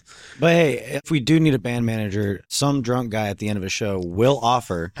us. But hey, if we do need a band manager, some drunk guy at the end of a show will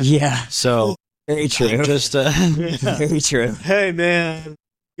offer. Yeah. So Very true. Just Very true. Hey, man,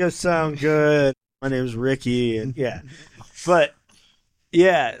 you sound good. My name's Ricky, and yeah, but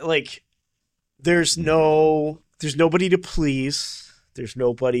yeah, like there's nobody to please. There's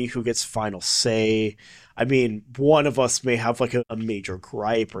nobody who gets final say. I mean, one of us may have like a major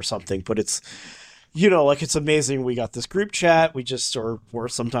gripe or something, but it's, like it's amazing. We got this group chat. We just, or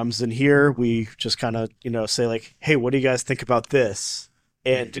sometimes in here, we just kind of, say like, hey, what do you guys think about this?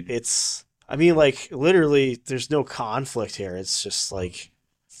 And it's, I mean, like literally there's no conflict here. It's just like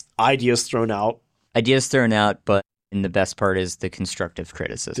ideas thrown out. But and the best part is the constructive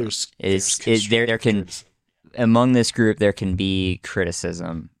criticism. There can among this group there can be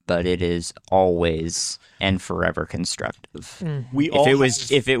criticism, but it is always and forever constructive.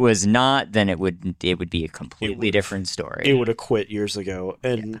 If it was not, then it would be a completely different story. It would have quit years ago,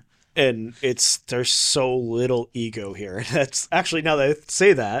 and there's so little ego here. That's actually, now that I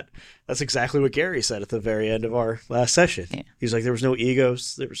say that, that's exactly what Gary said at the very end of our last session. Yeah. He's like, there was no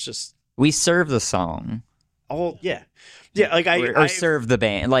egos. There was just we serve the song. Oh yeah. Like I serve the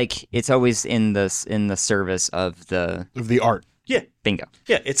band. Like it's always in the service of the art. Yeah. Bingo.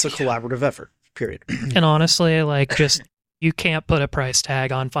 Yeah, it's a collaborative effort. Period. And honestly, like just you can't put a price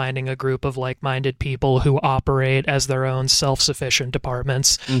tag on finding a group of like-minded people who operate as their own self-sufficient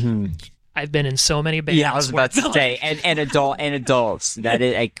departments. Mm-hmm. I've been in so many bands. Yeah, I was about to say, and adults. That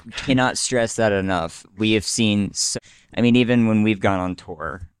is, I cannot stress that enough. We have seen. Even when we've gone on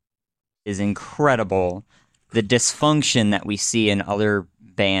tour, is incredible. The dysfunction that we see in other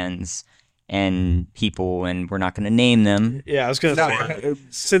bands and people, and we're not going to name them. Yeah, I was going to say,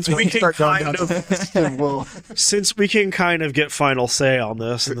 since we can kind of get final say on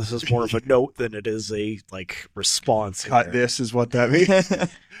this, and this is more of a note than it is a like response. Cut this is what that means.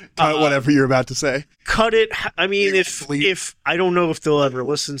 Cut whatever you're about to say. Cut it. I mean, if I don't know if they'll ever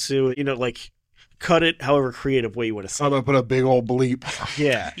listen to it, like. Cut it however creative way you want to say. I'm going to put a big old bleep.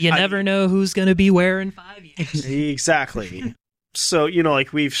 Yeah. You never know who's going to be where in 5 years. Exactly. So,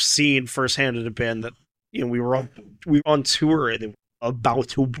 like we've seen firsthand in a band that, we were on tour and they were about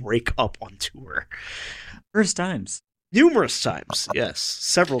to break up on tour. First times. Numerous times. Yes.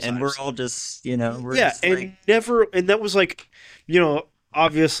 Several times. And we're all just, we're yeah, just and like... never, and that was like,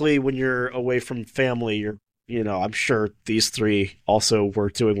 obviously when you're away from family, you're, I'm sure these three also were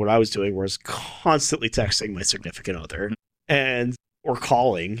doing what I was doing, where I was constantly texting my significant other or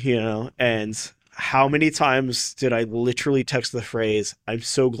calling, and how many times did I literally text the phrase, I'm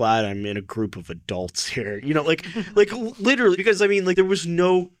so glad I'm in a group of adults here, like literally, because there was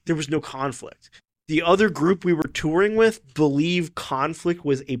no conflict. The other group we were touring with believed conflict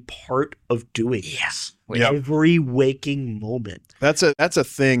was a part of doing this. Yep. Every waking moment. That's a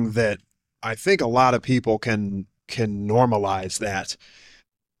thing that I think a lot of people can normalize that,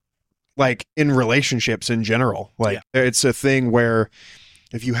 like in relationships in general. Like It's a thing where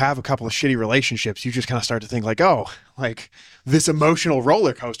if you have a couple of shitty relationships, you just kind of start to think like, oh, like this emotional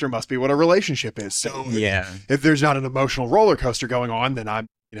roller coaster must be what a relationship is. So if there's not an emotional roller coaster going on, then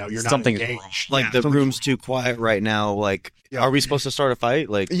you're not something engaged. Like the room's too quiet right now. Like, are we supposed to start a fight?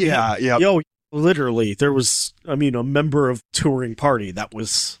 Like, yeah. Yo, literally, there was, a member of touring party that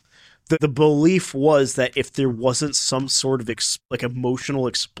was. The belief was that if there wasn't some sort of emotional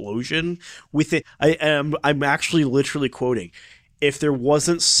explosion with it, I'm actually literally quoting, if there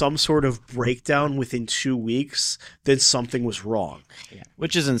wasn't some sort of breakdown within 2 weeks, then something was wrong. Yeah.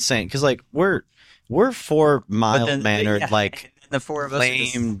 Which is insane because like we're 4 mild-mannered the four of us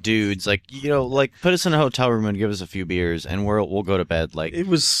lame dudes. Like like put us in a hotel room and give us a few beers and we'll go to bed. Like it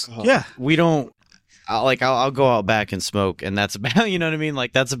was we don't. I'll go out back and smoke, and that's about, you know what I mean?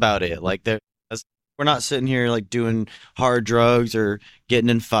 Like, that's about it. Like, we're We're not sitting here like doing hard drugs or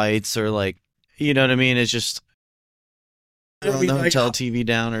getting in fights or like, you know what I mean? It's just throwing the hotel TV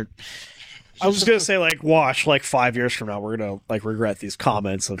down or. I was gonna say, like, watch, like 5 years from now, we're gonna like regret these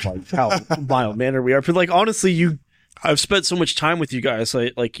comments of like how mild mannered we are. But like, honestly, I've spent so much time with you guys,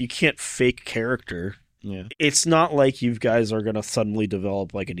 like you can't fake character. Yeah, it's not like you guys are gonna suddenly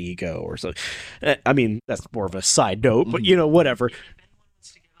develop like an ego or something. I mean, that's more of a side note, but whatever.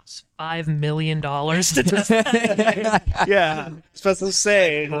 $5 million to test. Yeah, supposed to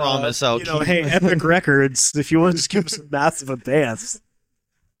say, promise I'll keep hey, Epic Records, if you want to just give us a massive advance.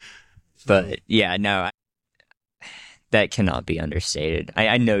 But yeah, no, that cannot be understated.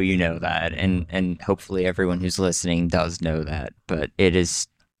 I know you know that, and hopefully everyone who's listening does know that. But it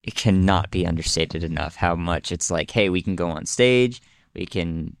cannot be understated enough how much it's like, hey, we can go on stage, we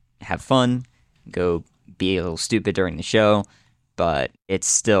can have fun, go be a little stupid during the show, but it's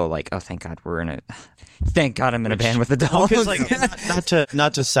still like, oh, thank God thank God I'm in a band with adults. Like,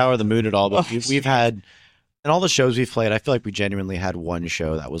 not to sour the mood at all, but we've had. And all the shows we've played, I feel like we genuinely had one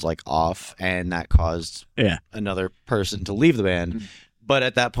show that was like off, and that caused another person to leave the band. But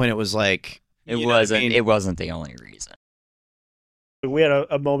at that point, it was like it wasn't the only reason. We had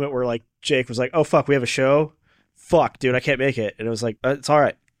a moment where like Jake was like, "Oh fuck, we have a show. Fuck, dude, I can't make it." And it was like, "It's all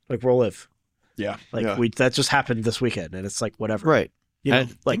right. Like we'll live." Yeah, like that just happened this weekend, and it's like whatever. Right. I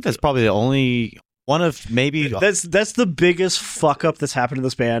think that's probably the only. One of maybe that's the biggest fuck up that's happened to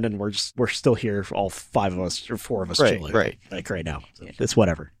this band, and we're still here, all 5 of us or 4 of us, chilling, right, like right now. So it's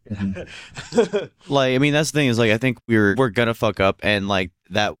whatever. Like, I mean, that's the thing is like I think we're gonna fuck up, and like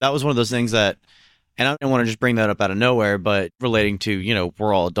that was one of those things that, and I don't want to just bring that up out of nowhere, but relating to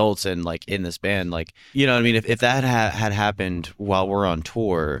we're all adults and like in this band, like what I mean, if that had happened while we're on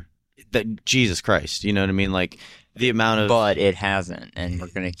tour, that Jesus Christ, you know what I mean, like. The amount of, but it hasn't, and we're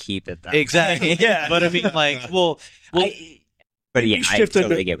gonna keep it that exactly. Yeah, but I mean, like, but yeah, I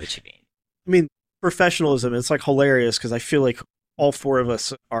totally get what you mean. I mean, professionalism. It's like hilarious because I feel like all 4 of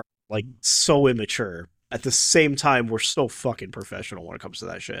us are like so immature. At the same time, we're so fucking professional when it comes to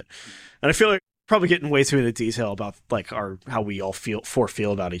that shit. And I feel like probably getting way too into detail about like how we all feel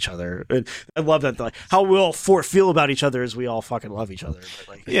about each other. And I love that, like how we all 4 feel about each other is we all fucking love each other. But,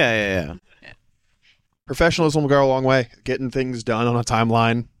 like, yeah. Professionalism will go a long way. Getting things done on a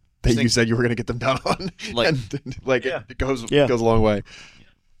timeline that you said you were going to get them done on, it goes a long way.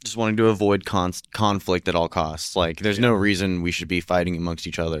 Just wanting to avoid conflict at all costs. Like, there's no reason we should be fighting amongst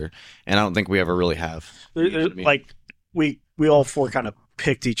each other, and I don't think we ever really have. Like, we all 4 kind of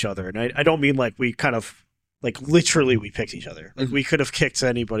picked each other, and I don't mean like we kind of like literally we picked each other. Like, we could have kicked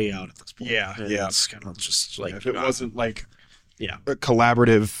anybody out at this point. Yeah. It's kind of just like if it wasn't like a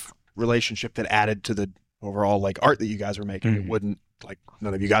collaborative relationship that added to the overall like art that you guys were making, it wouldn't, like,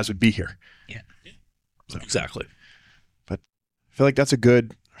 none of you guys would be here. So, exactly. But I feel like I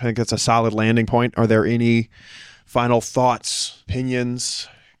think that's a solid landing point. Are there any final thoughts, opinions,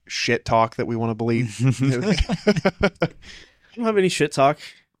 shit talk that we want to believe? I don't have any shit talk.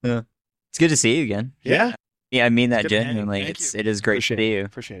 Yeah, it's good to see you again. Yeah, I mean that genuinely. It is great to see you.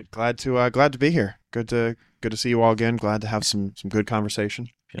 Appreciate it. Glad to be here. Good to see you all again. Glad to have some good conversation.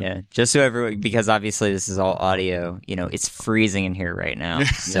 Yeah, just so everyone, because obviously this is all audio. It's freezing in here right now.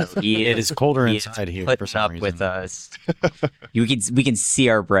 So it is colder inside here. Putting up with us. We can see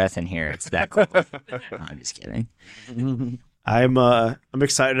our breath in here. It's that cold. No, I'm just kidding. I'm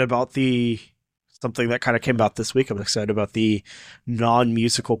excited about something that kind of came out this week. I'm excited about the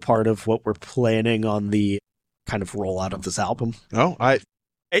non-musical part of what we're planning on the kind of rollout of this album. Oh,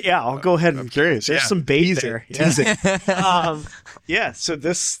 I'll go ahead. I'm curious. There's some bait there. So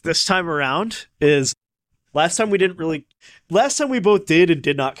this time around is last time we both did and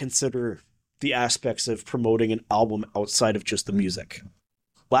did not consider the aspects of promoting an album outside of just the music.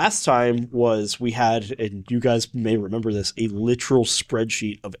 Last time we had, and you guys may remember this, a literal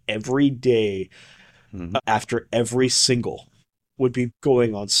spreadsheet of every day after every single would be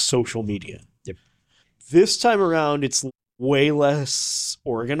going on social media. Yep. This time around, it's way less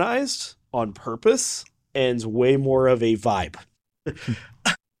organized on purpose and way more of a vibe.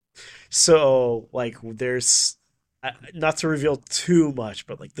 So, like, there's not to reveal too much,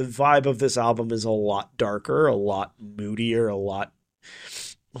 but like the vibe of this album is a lot darker, a lot moodier, a lot.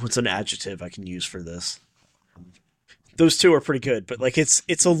 What's an adjective I can use for this? Those 2 are pretty good, but like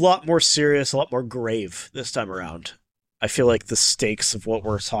it's a lot more serious, a lot more grave this time around. I feel like the stakes of what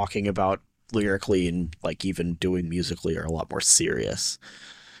we're talking about lyrically and like even doing musically are a lot more serious.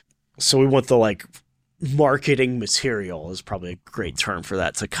 So we want the like marketing material is probably a great term for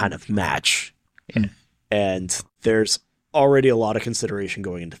that to kind of match. Yeah. And there's already a lot of consideration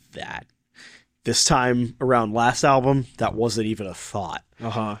going into that. this time around last album, that wasn't even a thought.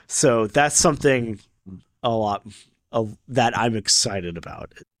 Uh-huh. So that's something a lot that I'm excited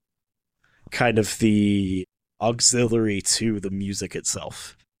about. Kind of the auxiliary to the music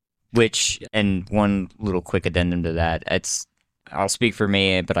itself. Which, and one little quick addendum to that, I'll speak for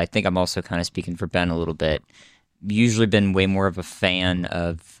me, but I think I'm also kind of speaking for Ben a little bit. Usually been way more of a fan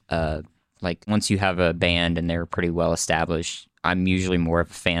of, like, once you have a band and they're pretty well established, I'm usually more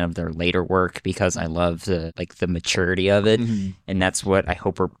of a fan of their later work because I love the maturity of it. Mm-hmm. And that's what I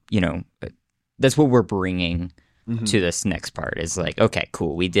hope that's what we're bringing to this next part is like, okay,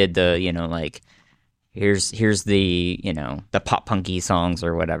 cool. We did the, here's the, the pop punky songs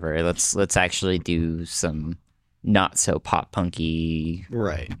or whatever. Let's actually do some not so pop punky,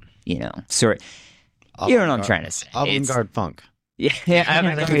 Right. sort. You know what I'm trying to say? Avant-garde funk. Yeah,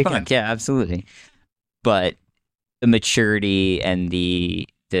 there you go. funk. Yeah, absolutely. But the maturity and the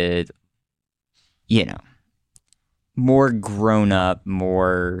more grown up,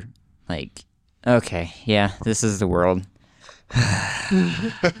 more like, okay, yeah, this is the world.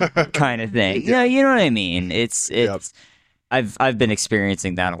 kind of thing. Yeah, you know what I mean? It's Yep. I've been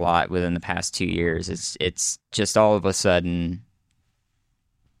experiencing that a lot within the past 2 years. It's just all of a sudden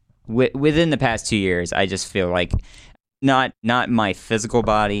within the past 2 years, I just feel like not my physical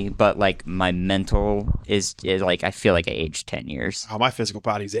body, but like my mental is like, I feel like I aged 10 years. Oh, my physical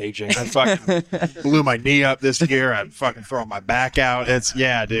body's aging. I fucking blew my knee up this year. I'm fucking throwing my back out. It's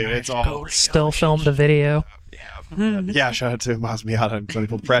all Still filmed a video. Yeah, shout out to Miles Miata and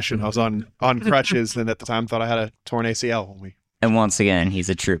Clinical Depression. I was on crutches and at the time thought I had a torn ACL when we. And once again, he's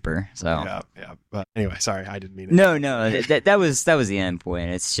a trooper. So Yeah. But anyway, sorry, I didn't mean it. no, that was the end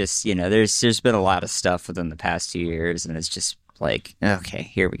point. It's just, there's been a lot of stuff within the past 2 years, and it's just like, okay,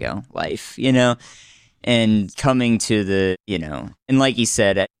 here we go, life, and coming to the, and like you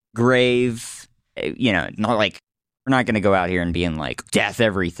said, at grave, not like we're not going to go out here and being like death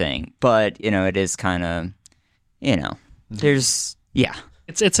everything, but it is kind of, there's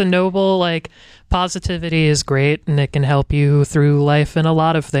It's a noble, like, positivity is great and it can help you through life in a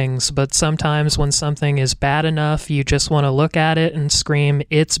lot of things, but sometimes when something is bad enough, you just want to look at it and scream,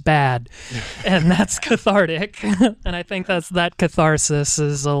 it's bad. And that's cathartic. And I think that catharsis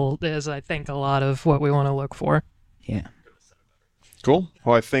is I think a lot of what we want to look for. Yeah. Cool.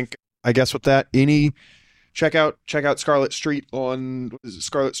 Well, I guess with that, check out Scarlet Street on, what is it,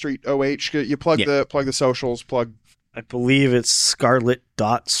 Scarlet Street OH. You plug the socials, I believe it's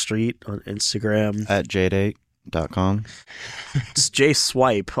scarlet.street on Instagram. At jdate.com. It's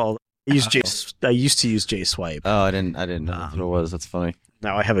JSwipe. I used to use JSwipe. Oh, I didn't know what it was. That's funny.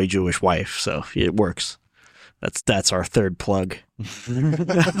 Now I have a Jewish wife, so it works. That's our third plug. And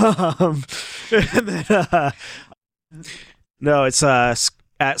then, no, it's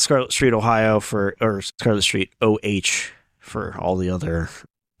at Scarlet Street, Ohio or Scarlet Street OH for all the other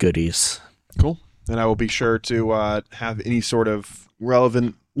goodies. Cool. And I will be sure to have any sort of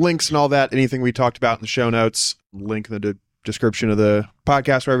relevant links and all that, anything we talked about in the show notes, link in the description of the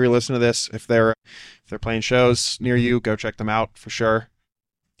podcast wherever you listen to this. If they're playing shows near you, go check them out for sure.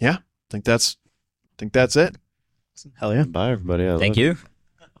 Yeah, I think that's it. Hell yeah. Bye, everybody. Thank you.